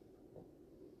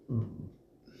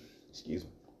 excuse me,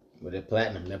 with that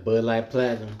platinum, that Bud Light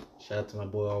Platinum. Shout out to my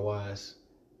boy All Wise.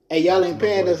 Hey, y'all ain't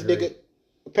paying us, nigga.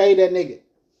 Pay that nigga.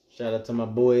 Shout out to my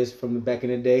boys from the back in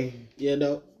the day. Yeah,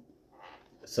 no.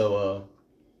 So,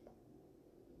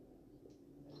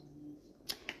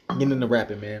 getting into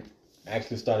rapping, man. I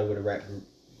actually started with a rap group.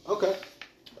 Okay.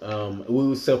 We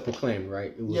was self-proclaimed,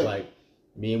 right? It was like,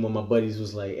 me and one of my buddies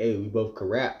was like, hey, we both could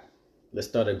rap. Let's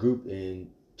start a group and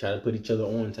try to put each other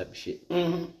on type of shit.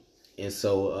 Mm-hmm. And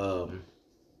so,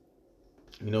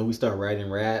 we started writing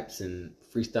raps and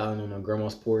freestyling on my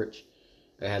grandma's porch.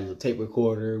 I had a little tape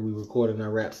recorder. We recorded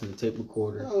our raps in the tape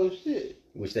recorder. Oh, shit.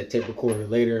 Which that tape recorder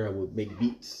later, I would make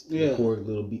beats. Record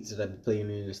little beats that I'd be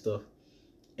playing in and stuff.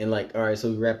 And like, all right,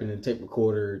 so we rapping in the tape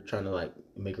recorder, trying to like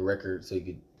make a record so you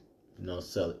could,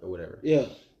 sell it or whatever. Yeah.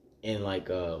 And like,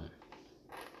 me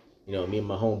and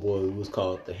my homeboy, we was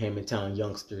called the Hammondtown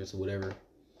Youngsters or whatever.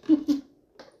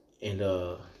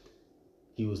 And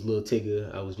he was Lil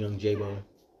Tigger, I was Young Jaybo.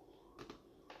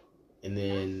 And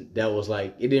then that was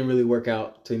like, it didn't really work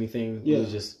out to anything. Yeah. It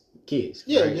was just kids.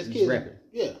 Yeah, right? just kids rapping.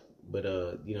 Yeah. But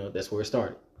that's where it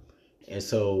started. And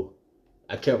so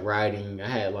I kept writing. I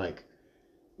had like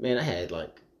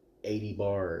 80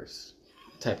 bars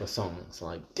type of songs.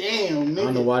 Like, damn, nigga. I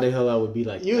don't know why the hell I would be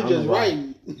like, you just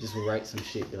writing. Just would write some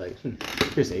shit. Be like,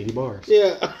 here's 80 bars.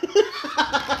 Yeah.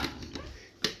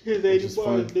 Here's 80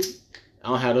 bars, nigga. I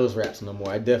don't have those raps no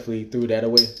more. I definitely threw that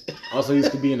away. Also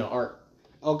used to be into art.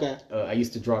 Okay. I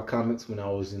used to draw comics when I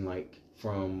was in like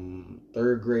from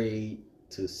 3rd grade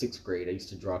to 6th grade. I used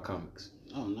to draw comics.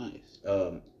 Oh, nice.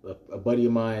 A buddy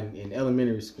of mine in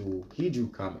elementary school, he drew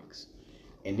comics.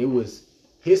 And it was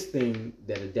his thing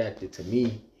that adapted to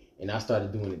me. And I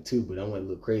started doing it too, but I went a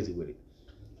little crazy with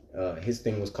it. His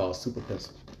thing was called Super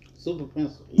Pencil. Super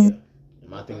Pencil? Yeah. And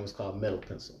my thing was called Metal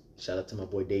Pencil. Shout out to my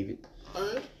boy David. All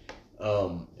right.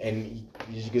 And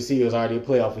as you can see, it was already a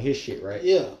play off of his shit, right?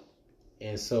 Yeah.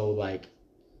 And so, like,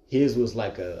 his was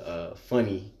like a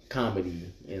funny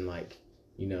comedy and, like,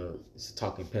 it's a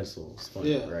talking pencil. It's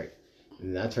funny, right?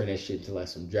 And I turned that shit into, like,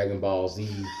 some Dragon Ball Z,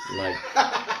 like,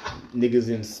 niggas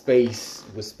in space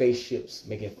with spaceships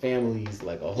making families,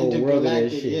 like, a whole world of that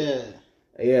shit.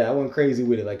 Yeah, I went crazy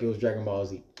with it, like, it was Dragon Ball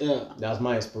Z. Yeah. That was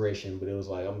my inspiration, but it was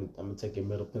like, I'm going to take a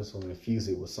metal pencil and infuse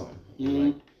it with something. Mm-hmm.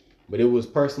 Like, but it was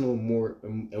personal,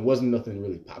 it wasn't nothing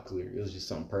really popular. It was just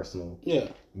something personal. Yeah.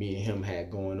 Me and him had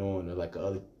going on, or like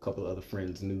a couple of other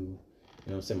friends knew. You know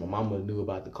what I'm saying? My mama knew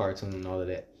about the cartoon and all of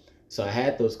that. So I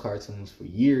had those cartoons for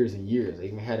years and years. I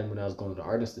even had them when I was going to the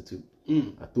Art Institute.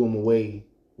 I threw them away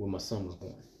when my son was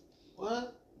born.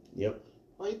 What? Yep.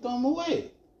 Why you throw them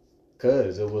away?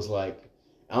 Cause it was like,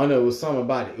 I don't know, it was something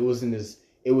about it.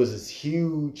 It was this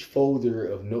huge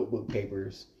folder of notebook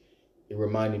papers. It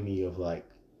reminded me of like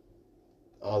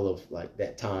all of like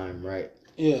that time, right?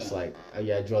 Yeah. It's like,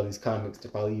 I draw these comics to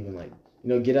probably even like,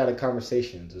 get out of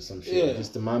conversations or some shit. Yeah.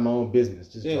 Just to mind my own business.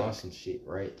 Just draw some shit,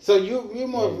 right? So you're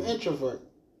more of an introvert.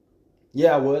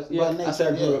 Yeah, I was. Yeah, I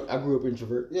said I grew up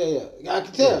introvert. Yeah. I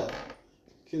can tell.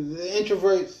 Because the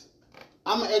introverts,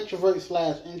 I'm an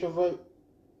extrovert / introvert.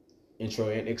 Intro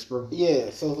and extro?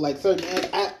 Yeah, so like certain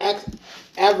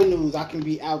avenues I can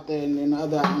be out there, and then the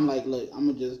other I'm like, look, I'm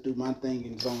going to just do my thing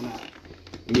and zone out.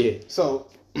 Yeah. So,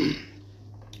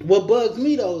 what bugs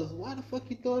me though is why the fuck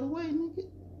you throw it away, nigga?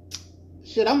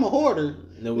 Shit, I'm a hoarder.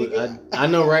 No, I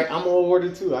know, right? I'm a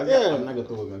hoarder too. I'm not gonna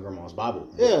throw away my grandma's Bible.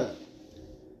 Yeah.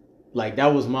 Like that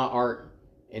was my art,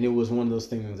 and it was one of those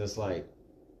things that's like,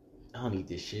 I don't need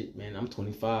this shit, man. I'm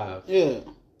 25. Yeah.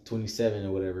 27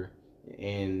 or whatever,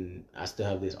 and I still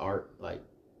have this art. Like,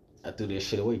 I threw this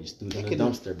shit away, just threw it in the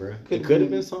dumpster, bro. It could have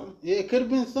been something. Yeah, it could have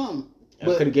been something. I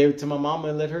could have gave it to my mama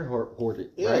and let her hoard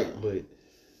it, right? But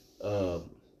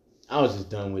I was just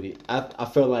done with it. I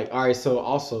felt like, all right, so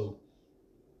also,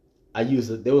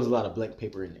 there was a lot of blank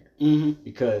paper in there.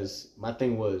 Because my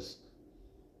thing was,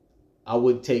 I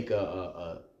would take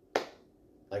like,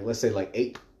 let's say like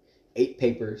eight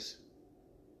papers,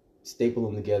 staple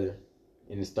them together,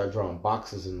 and then start drawing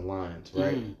boxes in the lines,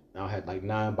 right? I had like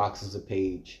 9 boxes a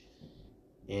page,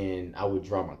 and I would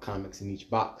draw my comics in each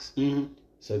box.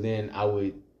 So then I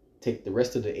would take the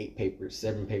rest of the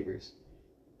 7 papers,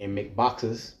 and make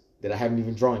boxes that I haven't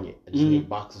even drawn yet. I just make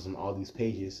boxes on all these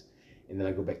pages, and then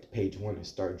I go back to page 1 and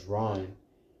start drawing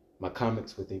my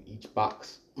comics within each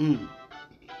box.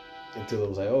 Until it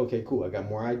was like, oh, okay, cool. I got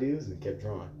more ideas, and kept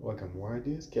drawing. Oh, I got more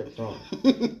ideas, kept drawing.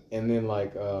 And then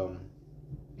like, you know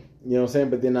what I'm saying?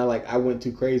 But then I went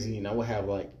too crazy, and I would have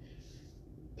like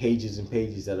pages and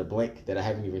pages that are blank that I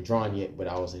haven't even drawn yet, but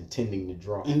I was intending to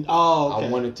draw. Okay. I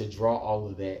wanted to draw all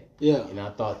of that. Yeah. And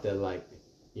I thought that, like,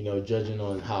 you know, judging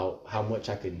on how much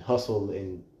I could hustle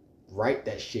and write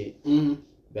that shit,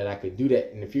 that I could do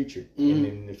that in the future. And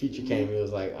then the future came, it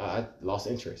was like, I lost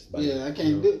interest. Yeah, I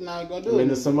can't do it. Now I'm going to do I'm it.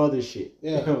 into some other shit.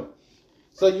 Yeah.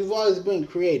 So you've always been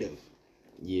creative.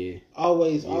 Yeah.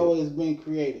 Always been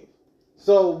creative.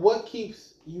 So what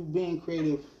keeps you being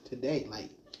creative today?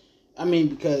 Like, I mean,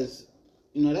 because,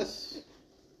 you know, that's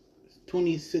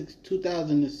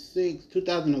 2006,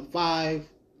 2005,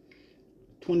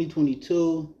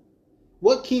 2022.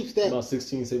 What keeps that? About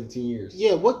 16, 17 years.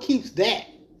 Yeah, what keeps that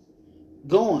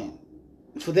going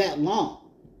for that long?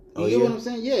 You get what I'm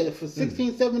saying? Yeah, for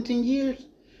 16, 17 years.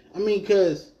 I mean,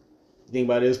 because... think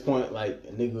by this point, like,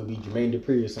 a nigga would be Jermaine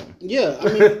Dupri or something. Yeah,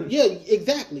 I mean, yeah,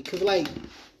 exactly. Because, like,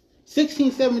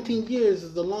 16, 17 years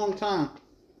is a long time.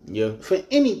 Yeah. For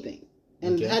anything.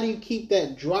 And how do you keep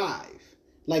that drive?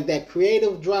 Like that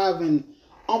creative drive and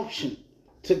unction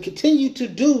to continue to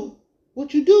do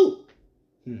what you do.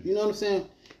 You know what I'm saying?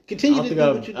 Continue to do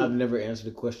what you do. I've never answered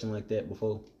a question like that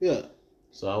before. Yeah.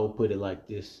 So I will put it like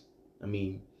this. I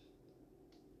mean,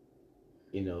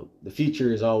 you know, the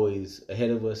future is always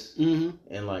ahead of us.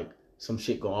 And like some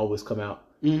shit gonna always come out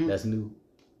that's new.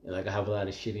 And like I have a lot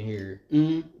of shit in here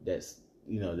that's,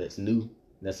 you know, that's new.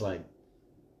 That's like,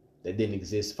 that didn't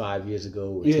exist 5 years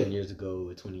ago or 10 years ago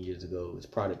or 20 years ago. There's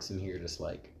products in here that's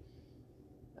like,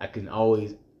 I'm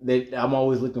always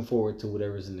looking forward to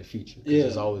whatever's in the future. Because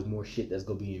there's always more shit that's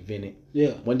going to be invented.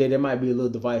 Yeah. One day there might be a little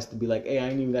device to be like, hey, I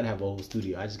ain't even got to have a whole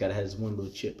studio. I just got to have this one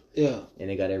little chip. Yeah. And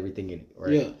they got everything in it,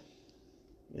 right? Yeah.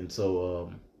 And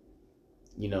so,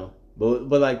 you know, but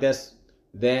like that's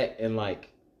that, and like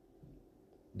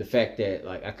the fact that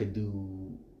like I could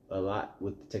do a lot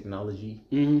with the technology.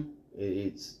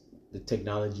 It's the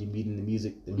technology meeting the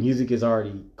music. The music is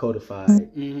already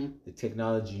codified. The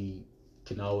technology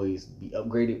can always be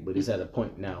upgraded, but it's at a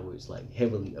point now where it's like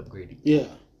heavily upgraded. Yeah.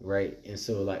 Right. And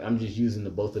so like I'm just using the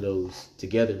both of those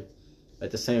together.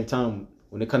 At the same time,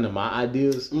 when it comes to my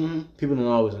ideas, people don't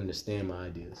always understand my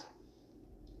ideas,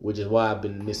 which is why I've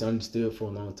been misunderstood for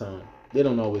a long time. They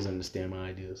don't always understand my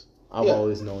ideas. I've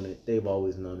always known it. They've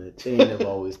always known it. They ain't never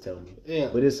always tell me. Yeah.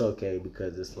 But it's okay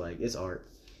because it's like it's art.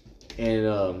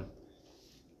 And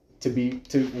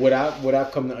what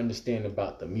I've come to understand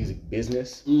about the music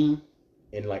business,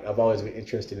 and like I've always been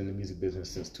interested in the music business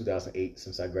since 2008,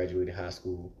 since I graduated high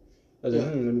school. I was like,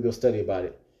 let me go study about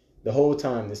it. The whole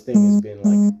time, this thing has been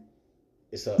like,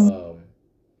 it's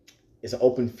an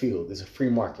open field. It's a free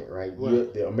market, right?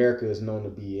 America is known to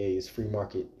be it's free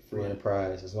market, free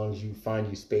enterprise. As long as you find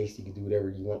your space, you can do whatever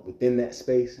you want within that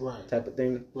space, type of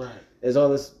thing. Right.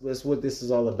 That's what this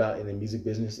is all about in the music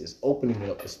business, is opening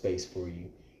up the space for you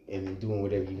and then doing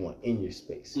whatever you want in your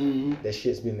space. That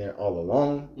shit's been there all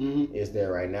along. It's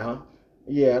there right now.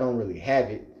 Yeah, I don't really have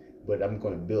it, but I'm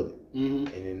going to build it. And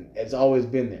then it's always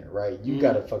been there, right? You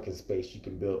got a fucking space you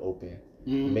can build open.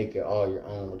 Make it all your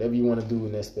own. Whatever you want to do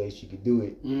in that space, you can do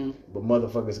it. But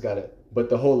motherfuckers gotta. But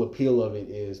the whole appeal of it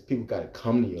is people gotta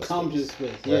come to your space. Come to your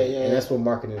space. Right? Yeah. And that's what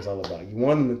marketing is all about. You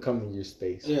want them to come to your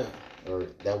space. Yeah. Or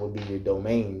that would be your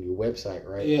domain, your website,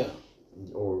 right? Yeah.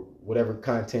 Or whatever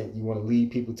content you want to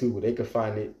lead people to, where they can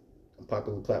find it on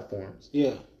popular platforms.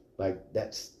 Yeah. Like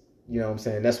that's, you know what I'm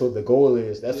saying? That's what the goal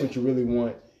is. That's what you really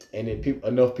want. And if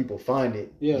enough people find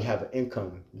it, you have an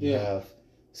income. You have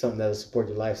something that'll support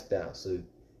your lifestyle, so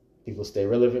people stay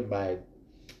relevant by,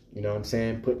 you know what I'm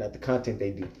saying, putting out the content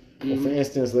they do. Well, for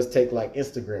instance, let's take like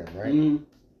Instagram, right?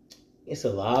 It's a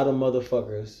lot of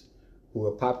motherfuckers who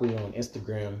are popular on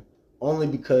Instagram only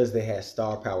because they had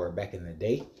star power back in the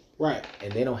day, right?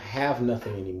 And they don't have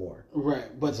nothing anymore,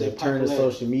 right? But so they turn to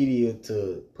social media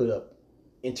to put up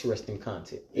interesting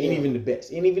content. Ain't even the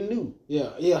best. Ain't even new. Yeah.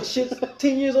 This shit's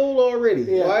 10 years old already.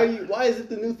 Yeah. Why is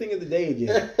it the new thing of the day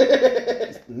again?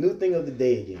 It's the new thing of the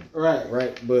day again.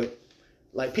 Right. But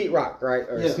like Pete Rock, right?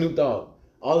 Or Snoop Dogg.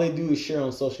 All they do is share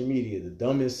on social media the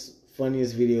dumbest,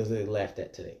 funniest videos that they laughed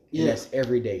at today. And that's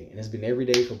every day. And it's been every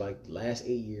day for like the last 8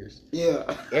 years.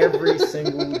 Yeah. Every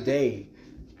single day.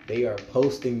 They are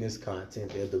posting this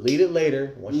content. They'll delete it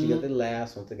later. Once you got the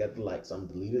laughs, once they got the likes, I'm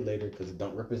delete it later because it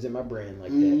don't represent my brand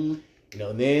like that. You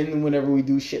know, and then whenever we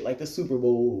do shit like the Super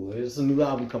Bowl, there's a new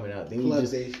album coming out. Then we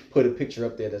just put a picture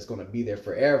up there that's going to be there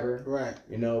forever. Right.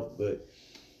 You know, but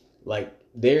like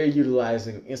they're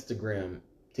utilizing Instagram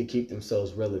to keep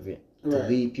themselves relevant. To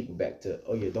lead people back to,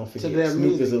 oh yeah, don't forget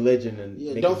Snoop is a legend.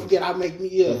 And don't forget I make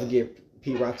me, Don't forget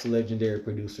Pete Rock's a legendary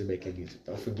producer making music.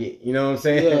 Don't forget. You know what I'm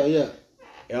saying?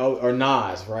 Yeah. Or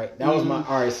Nas, right? That was my,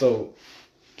 all right, so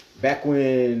back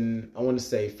when, I want to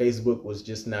say Facebook was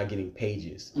just now getting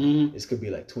pages. This could be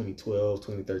like 2012,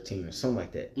 2013 or something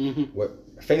like that. Where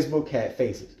Facebook had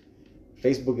phases.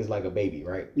 Facebook is like a baby,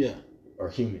 right? Yeah.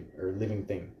 Or human or living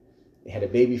thing. It had a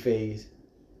baby phase.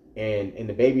 And in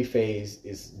the baby phase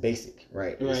is basic,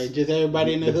 right? Right, just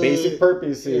everybody in the hood. The basic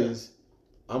purpose is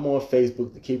I'm on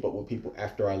Facebook to keep up with people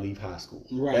after I leave high school.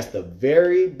 Right. That's the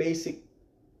very basic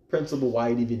principle why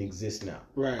it even exists now.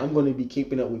 Right. I'm going to be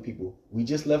keeping up with people. We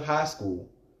just left high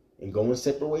school and going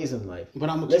separate ways in life.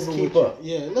 But let's keep up.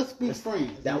 Yeah, let's be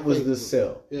friends. That was the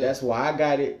sell. Yeah. That's why I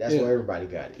got it. That's why everybody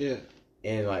got it. Yeah.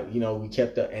 And like, you know, we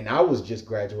kept up. And I was just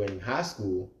graduating high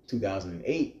school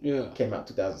 2008. Yeah. Came out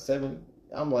 2007.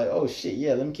 I'm like, oh shit,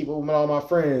 yeah, let me keep up with all my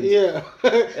friends. Yeah.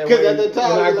 Because at the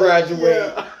time, when I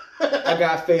graduate, I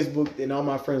got Facebook and all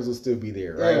my friends will still be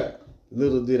there, right? Yeah.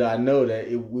 Little did I know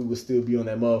that we would still be on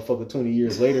that motherfucker 20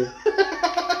 years later.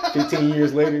 15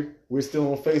 years later, we're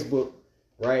still on Facebook,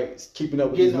 right? Keeping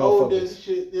up with these motherfuckers.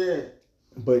 Shit, yeah.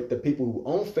 But the people who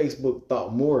own Facebook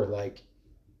thought more like,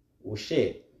 well,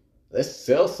 shit, let's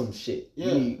sell some shit.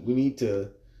 Yeah. We need to...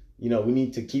 You know, we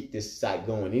need to keep this site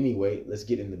going anyway. Let's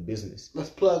get into business.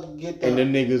 Let's get that. And the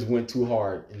niggas went too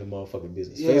hard in the motherfucking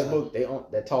business. Yeah. Facebook, they own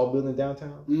that tall building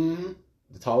downtown.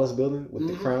 The tallest building with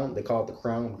the crown. They call it the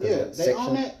crown. Yeah, they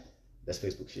own that. That's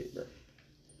Facebook shit, bro.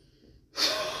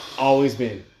 Always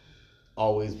been,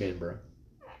 bro.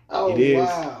 Oh, it is.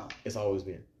 Wow. It's always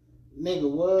been. Nigga,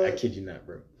 what? I kid you not,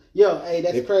 bro. Yo, hey,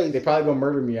 that's crazy. They probably gonna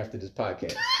murder me after this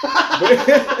podcast.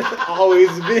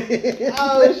 Always been.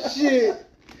 Oh shit.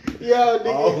 Yo,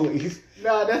 nigga. Always.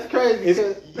 Nah, that's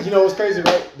crazy. You know what's crazy,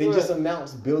 right? They just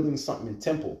announced building something in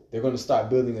Temple. They're going to start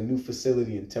building a new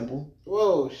facility in Temple.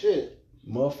 Whoa, shit.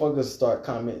 Motherfuckers start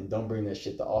commenting, don't bring that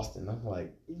shit to Austin. I'm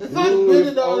like, if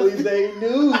only they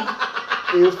knew.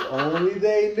 If only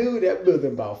they knew. That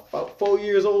building about 4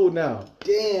 years old now.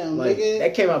 Damn, like, nigga.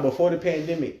 That came out before the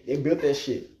pandemic. They built that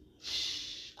shit.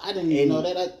 I didn't even know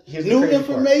that. New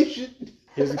information.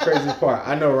 Here's the crazy part.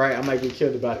 I know, right? I might get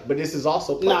killed about it, but this is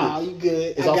also public. Nah, you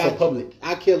good. It's also public.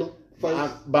 I kill him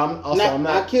first. I'm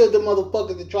not. I killed the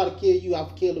motherfuckers that try to kill you.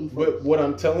 I've killed them first. But what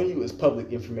I'm telling you is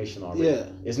public information already. Yeah.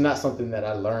 It's not something that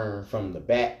I learned from the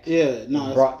back. Yeah.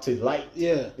 No. Brought to light.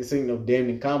 Yeah. This ain't no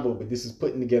damning combo, but this is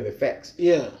putting together facts.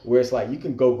 Yeah. Where it's like, you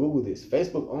can go Google this.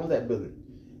 Facebook owns that building.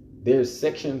 There's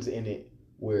sections in it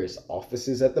where it's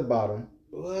offices at the bottom,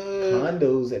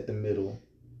 condos at the middle,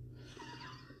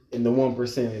 and the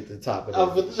 1% at the top of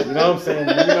that shit. You know what I'm saying?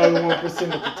 You know the 1%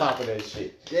 at the top of that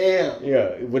shit. Damn.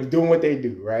 Yeah, we're doing what they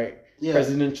do, right? Yeah.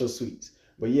 Presidential suites.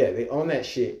 But yeah, they own that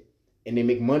shit, and they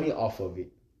make money off of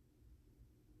it.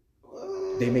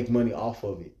 They make money off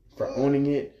of it. For owning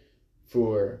it,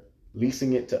 for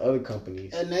leasing it to other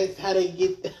companies. And that's how they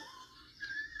get... It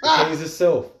pays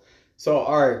itself. So,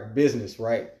 all right, business,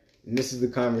 right? And this is the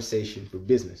conversation for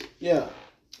business. Yeah.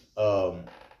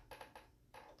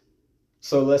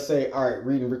 So let's say, all right,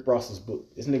 reading Rick Ross's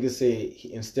book. This nigga said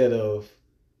instead of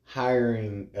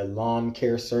hiring a lawn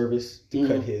care service to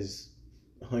cut his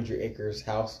 100 acres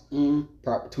house,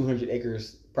 200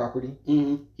 acres property,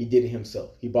 he did it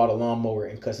himself. He bought a lawnmower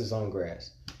and cuts his own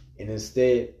grass. And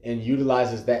instead, and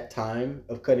utilizes that time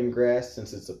of cutting grass,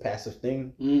 since it's a passive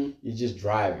thing, you're just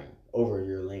driving over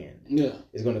your land. Yeah.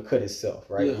 It's going to cut itself,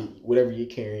 right? Yeah. Whatever you're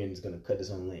carrying is going to cut its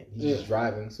own land. He's just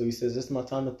driving. So he says, this is my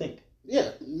time to think.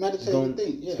 Yeah, meditating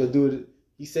thing. Yeah, he's gonna do it.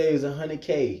 He saves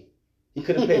 $100K. He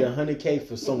could have paid $100K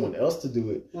for someone else to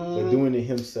do it, but doing it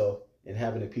himself and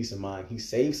having a peace of mind, he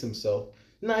saves himself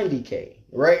 $90K.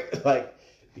 Right? Like,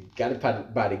 you gotta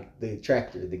buy the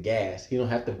tractor, the gas. He don't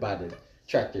have to buy the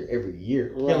tractor every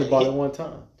year. Right. He only bought it one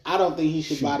time. I don't think he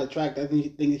should buy the tractor. I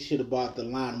think he should have bought the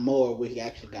lawn mower where he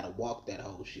actually got to walk that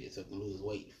whole shit so he can lose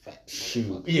weight. Facts.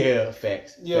 Shoot. Yeah,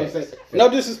 facts. You know what I'm saying? No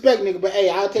disrespect, nigga, but hey,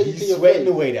 I'll take you to your sweating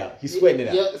the weight out. He's sweating it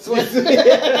out. Yeah, he's sweating the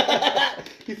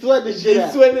shit out.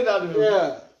 He's sweating it out of him.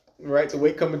 Yeah. Right? So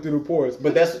weight coming through the pores.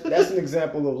 But that's an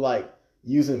example of like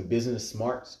using business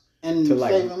smarts and to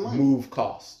like move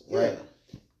costs. Right?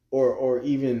 Yeah. Or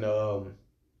even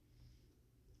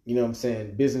you know what I'm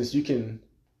saying, business you can.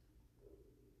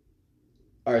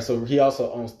 All right, so he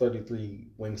also owns 33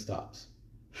 Wingstops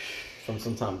from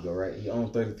some time ago, right? He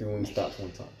owned 33 Wingstops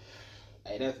one time.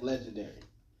 Hey, that's legendary.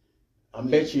 I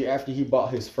bet you after he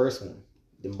bought his first one,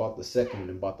 then bought the second one,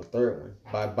 and bought the third one,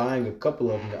 by buying a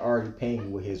couple of them, they're already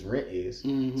paying what his rent is.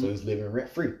 Mm-hmm. So he's living rent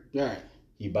free. Right.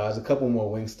 He buys a couple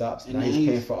more Wingstops, and now he's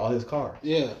paying for all his cars.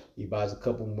 Yeah. He buys a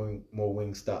couple more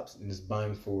Wingstops, and is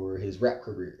buying for his rap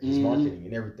career, his marketing,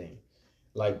 and everything.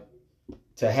 Like,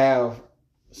 to have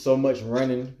so much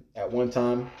running at one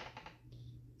time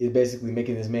is basically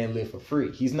making this man live for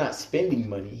free. He's not spending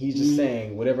money. He's just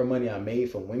saying, whatever money I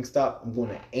made from Wingstop, I'm going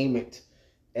to aim it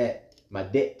at my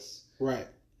debts. Right.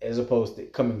 As opposed to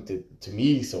coming to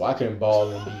me so I can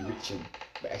ball and be rich.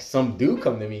 And some do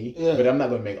come to me, but I'm not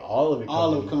going to make all of it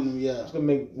come to me. Yeah. I'm just going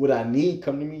to make what I need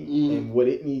come to me and what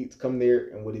it needs come there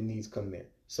and what it needs come there.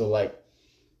 So, like,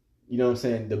 you know what I'm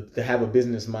saying? To have a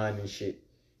business mind and shit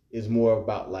is more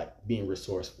about, like, being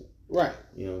resourceful. Right.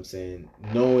 You know what I'm saying?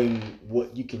 Knowing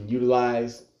what you can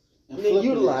utilize and then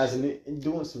utilizing it and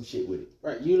doing some shit with it.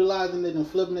 Right. Utilizing it and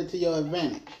flipping it to your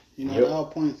advantage. You know, at all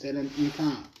points at any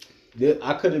time.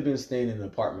 I could have been staying in an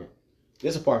apartment.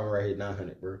 This apartment right here,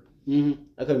 $900, bro. Mm-hmm.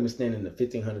 I could have been staying in a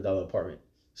 $1,500 apartment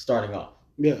starting off.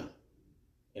 Yeah.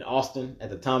 In Austin, at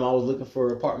the time I was looking for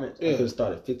an apartment, I could have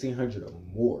started $1,500 or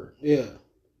more. Yeah.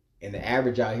 And the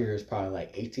average out here is probably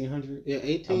like $1,800. Yeah,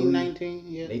 18, 19.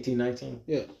 Yeah. 18, 19.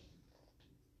 Yeah.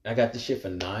 I got this shit for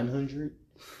 $900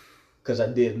 because I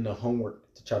did enough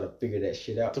homework to try to figure that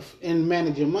shit out. And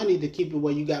manage your money to keep it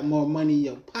where you got more money in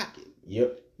your pocket.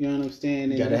 Yep. You know what I'm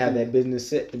saying? You got to have that business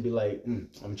set to be like,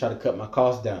 I'm trying to cut my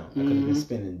costs down. I could have been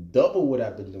spending double what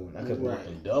I've been doing. I could have been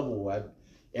working double.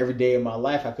 Every day of my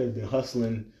life, I could have been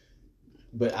hustling,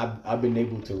 but I've been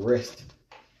able to rest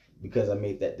because I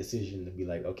made that decision to be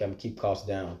like, okay, I'm going to keep costs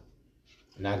down.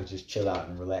 And I can just chill out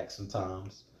and relax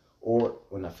sometimes. Or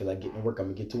when I feel like getting to work, I'm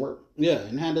going to get to work. Yeah,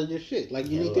 and handle your shit like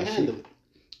you need to handle it.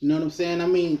 You know what I'm saying? I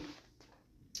mean,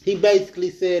 he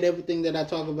basically said everything that I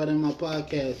talk about in my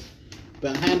podcast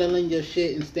about handling your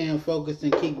shit and staying focused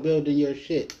and keep building your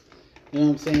shit. You know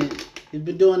what I'm saying? He's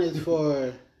been doing this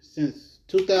since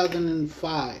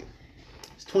 2005.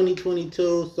 It's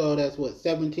 2022, so that's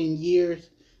 17 years.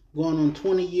 Going on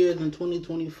 20 years in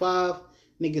 2025.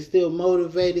 Nigga still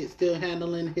motivated, still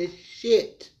handling his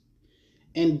shit.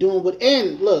 And doing what...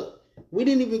 And look, we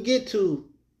didn't even get to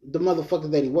the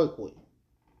motherfuckers that he worked with.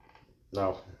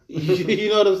 No. You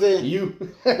know what I'm saying? You.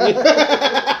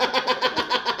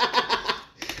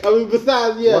 I mean,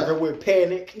 besides, working with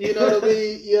Panic. You know what I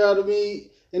mean? You know what I mean?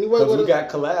 And he worked with... we got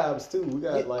collabs, too. We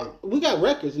got, we got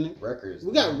records, nigga. Records.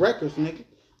 We got records, nigga.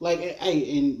 Like,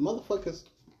 hey, and motherfuckers...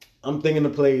 I'm thinking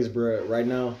of plays, bro, right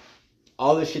now.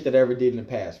 All the shit that I ever did in the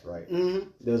past, right? Mm-hmm.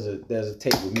 There's a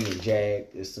tape with me and Jag.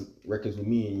 There's some records with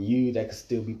me and you that could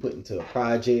still be put into a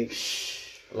project.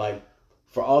 Like,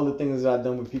 for all the things that I've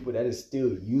done with people, that is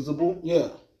still usable. Yeah.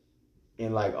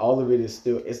 And, like, all of it is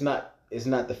still... It's not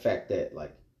the fact that,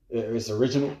 like, it's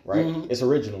original, right? Mm-hmm. It's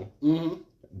original. Mm-hmm.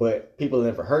 But people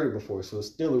have never heard it before, so it's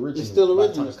still original. It's still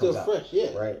original. It's still fresh,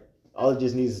 yeah. Right? All it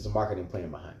just needs is a marketing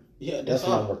plan behind it. Yeah, that's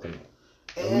what I'm working on.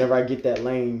 And whenever I get that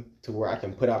lane to where I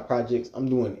can put out projects, I'm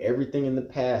doing everything in the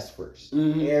past first.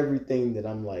 Mm-hmm. Everything that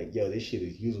I'm like, yo, this shit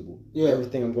is usable. Yeah.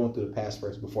 Everything I'm going through the past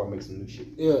first before I make some new shit.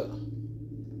 Yeah.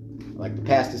 Like, the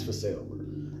past is for sale, bro.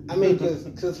 I mean,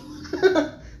 cause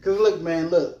look, man,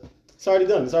 look. It's already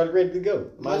done. It's already ready to go.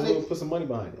 Might as well put some money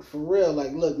behind it. For real,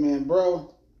 like, look, man,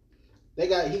 bro. He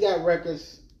got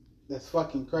records that's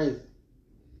fucking crazy.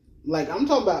 Like, I'm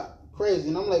talking about crazy,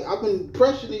 and I'm like, I've been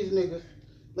pressuring these niggas.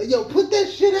 Like, yo, put that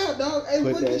shit out, dog. Hey,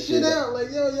 put this shit out.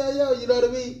 Like, yo, you know what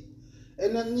I mean?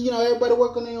 And then, you know, everybody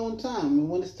work on their own time. And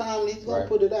when it's time, he's going to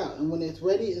put it out. And when it's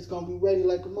ready, it's going to be ready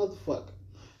like a motherfucker.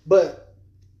 But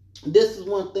this is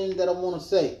one thing that I want to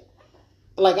say.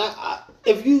 Like,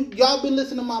 if y'all been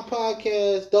listening to my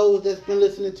podcast, those that's been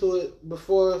listening to it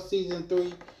before season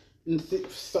 3 and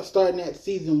starting at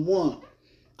season 1,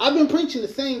 I've been preaching the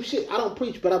same shit. I don't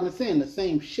preach, but I've been saying the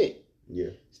same shit.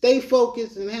 Yeah. Stay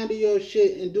focused and handle your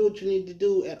shit and do what you need to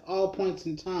do at all points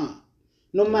in time.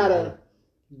 No matter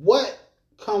what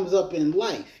comes up in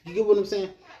life. You get what I'm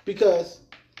saying? Because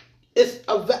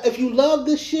if you love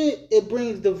this shit, it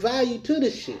brings the value to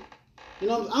this shit. You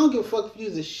know, I don't give a fuck if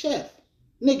you're a chef.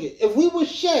 Nigga, if we were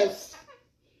chefs,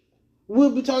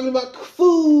 we'll be talking about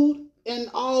food and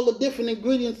all the different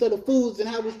ingredients of the foods and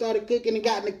how we started cooking and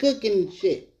got into cooking and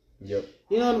shit. Yep.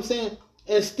 You know what I'm saying?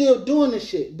 And still doing this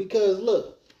shit. Because,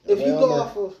 look, if you go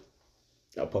off of...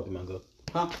 Oh, Pokemon Go.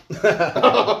 Huh?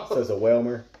 So it's a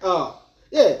Whelmer. Oh,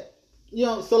 yeah. You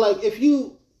know, so like if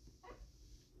you...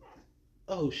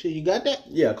 Oh, shit, you got that?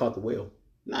 Yeah, I caught the whale.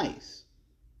 Nice.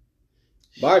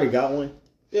 I already got one.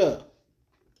 Yeah.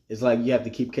 It's like you have to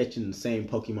keep catching the same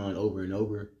Pokemon over and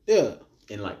over. Yeah.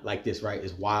 and like this, right?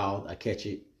 It's wild. I catch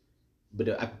it, but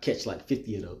I catch like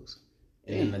 50 of those,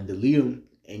 and then I delete them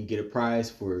and get a prize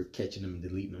for catching them and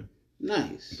deleting them.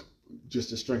 Nice. Just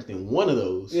to strengthen one of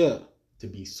those. Yeah. To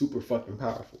be super fucking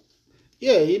powerful.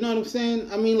 Yeah, you know what I'm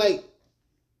saying? I mean, like,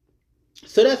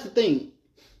 so that's the thing.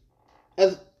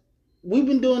 As we've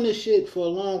been doing this shit for a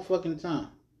long fucking time.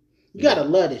 You gotta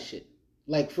love this shit.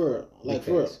 Like, for real. Like,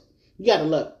 for real. You gotta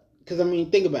love it. Because, I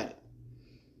mean, think about it.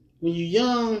 When you're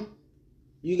young,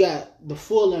 you got the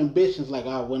full ambitions, like,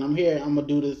 oh, when I'm here, I'm gonna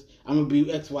do this, I'm gonna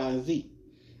be X, Y, and Z.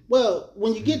 Well,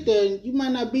 when you get there, you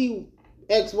might not be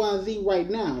X, Y, and Z right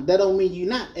now. That don't mean you're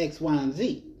not X, Y, and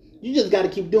Z. You just got to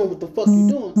keep doing what the fuck you're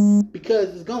doing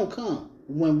because it's going to come.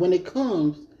 When it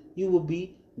comes, you will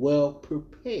be well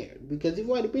prepared because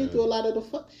you've already been through a lot of the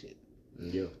fuck shit.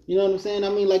 Yeah. You know what I'm saying? I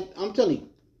mean, like, I'm telling you,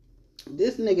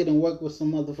 this nigga done work with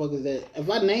some motherfuckers that, if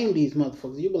I name these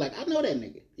motherfuckers, you'll be like, I know that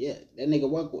nigga. Yeah, that nigga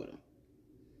work with him.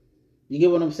 You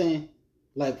get what I'm saying?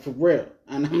 Like, for real.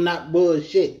 And I'm not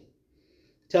bullshit.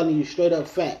 Telling you straight up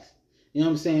facts. You know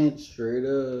what I'm saying? Straight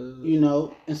up. You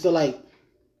know? And so, like,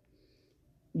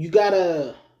 you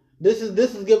gotta. This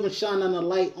is giving shining a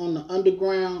light on the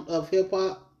underground of hip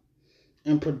hop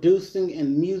and producing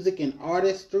and music and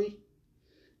artistry.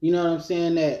 You know what I'm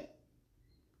saying? That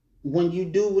when you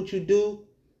do what you do,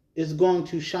 it's going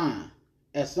to shine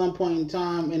at some point in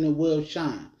time, and it will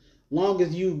shine. Long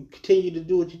as you continue to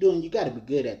do what you're doing, you got to be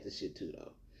good at this shit too,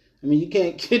 though. I mean, you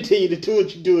can't continue to do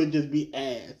what you do and just be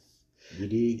ass.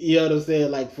 You know what I'm saying?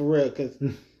 Like, for real, because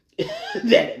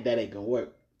that ain't gonna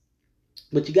work.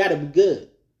 But you gotta be good.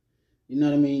 You know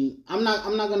what I mean? I'm not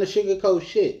gonna sugarcoat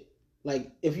shit.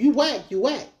 Like, if you whack, you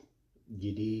whack.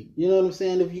 You did. You know what I'm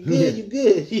saying? If you good, you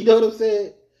good. You know what I'm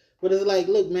saying? But it's like,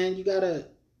 look, man, you gotta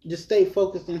just stay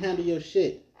focused and handle your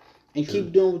shit. And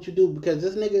keep doing what you do, because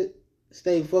this nigga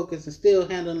stay focused and still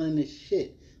handling this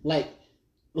shit. Like,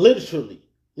 literally,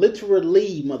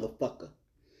 motherfucker.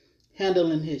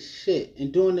 Handling his shit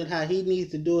and doing it how he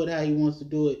needs to do it, how he wants to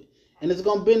do it. And it's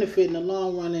going to benefit in the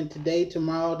long run, and today,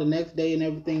 tomorrow, the next day, and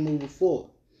everything moving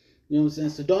forward. You know what I'm saying?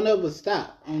 So don't ever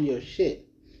stop on your shit.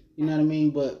 You know what I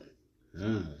mean? But,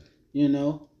 you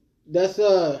know, that's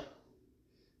the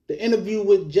interview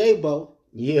with Jaybo.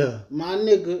 Yeah. My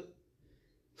nigga.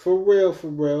 For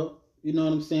real. You know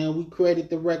what I'm saying? We created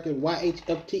the record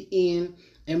YHFTN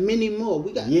and many more.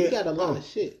 We got a lot of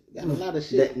shit. We got a lot of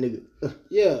shit. That nigga.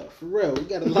 Yeah, for real. We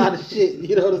got a lot of shit.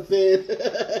 You know what I'm saying?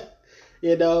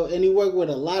 You know, and he worked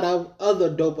with a lot of other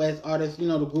dope ass artists. You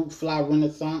know, the group Fly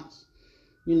Renaissance.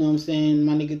 You know what I'm saying?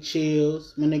 My nigga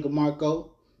Chills. My nigga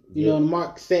Marco. You know,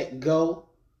 Mark Set Go.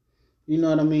 You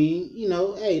know what I mean? You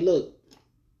know, hey, look.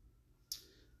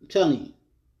 I'm telling you.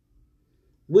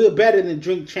 We're better than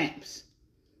Drink Champs.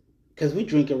 Because we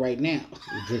drinking right now.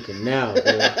 We're drinking now, bro.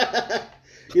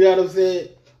 You know what I'm saying?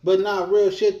 But nah, real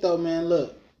shit though, man.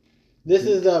 Look. This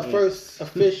is the first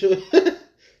official...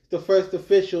 the first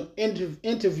official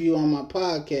interview on my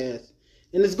podcast.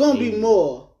 And it's going to be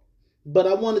more. But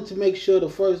I wanted to make sure the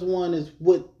first one is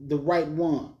with the right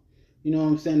one. You know what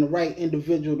I'm saying? The right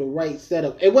individual, the right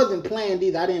setup. It wasn't planned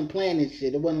either. I didn't plan this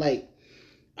shit. It wasn't like,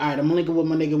 all right, I'm linking with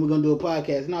my nigga and we're going to do a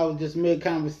podcast. No, it was just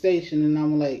mid-conversation. And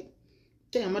I'm like,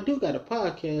 damn, I do got a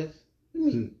podcast.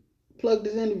 Let me plug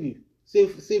this interview. See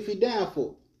if he down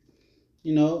for it.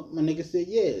 You know, my nigga said,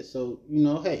 yeah. So, you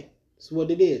know, hey. It's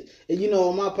what it is. And you know,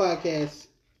 on my podcast,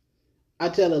 I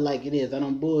tell it like it is. I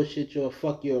don't bullshit you or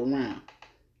fuck you around.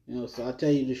 You know, so I tell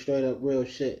you the straight up real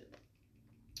shit.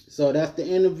 So that's the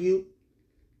interview.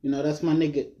 You know, that's my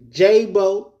nigga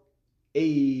Jaybo.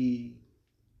 A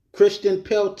Christian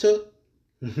Pelter.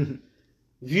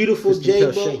 Beautiful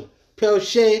Jaybo.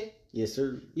 Pelche. Yes,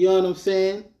 sir. You know what I'm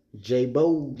saying?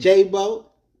 Jaybo.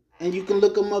 And you can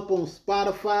look him up on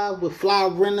Spotify with Fly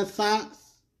Renaissance.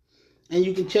 And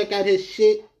you can check out his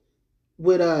shit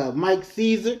with Mike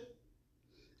Caesar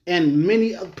and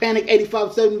many Panic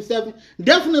 8577.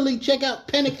 Definitely check out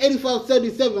Panic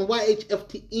 8577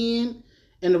 YHFTN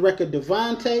and the record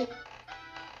Devante.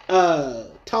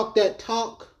 Talk That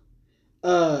Talk.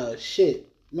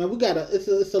 Shit. Man, we got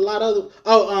it's a lot of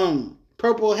other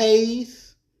Purple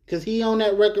Haze, cause he on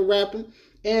that record rapping,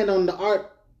 and on the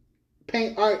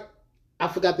Paint Art, I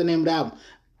forgot the name of the album.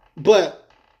 But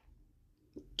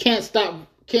Can't Stop.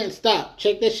 Check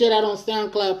that shit out on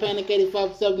SoundCloud, Panic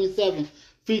 8577,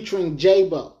 featuring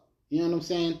Jaybo. You know what I'm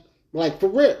saying? Like, for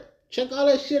real. Check all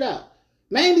that shit out.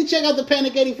 Mainly check out the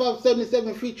Panic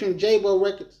 8577 featuring Jaybo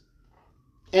records.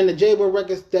 And the Jaybo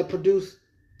records that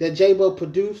Jaybo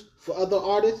produced for other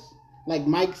artists, like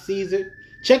Mike Caesar.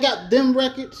 Check out them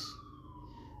records,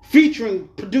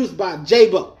 produced by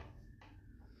Jaybo.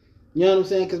 You know what I'm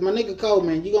saying? Because my nigga Cole,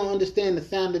 man, you gonna understand the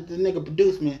sound that the nigga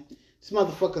produced, man. This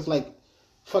motherfucker's like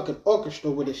fucking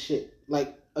orchestra with his shit.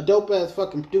 Like a dope ass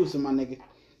fucking producer, my nigga.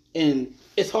 And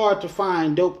it's hard to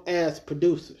find dope ass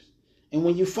producers. And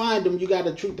when you find them, you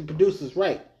gotta treat the producers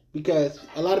right. Because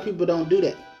a lot of people don't do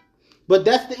that. But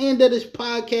that's the end of this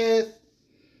podcast.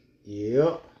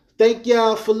 Yep. Thank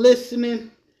y'all for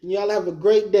listening. Y'all have a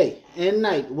great day and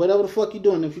night. Whatever the fuck you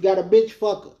doing. If you got a bitch,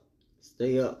 fuck her.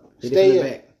 Stay up.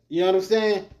 Stay up. You know what I'm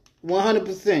saying?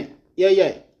 100%.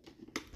 Yeah.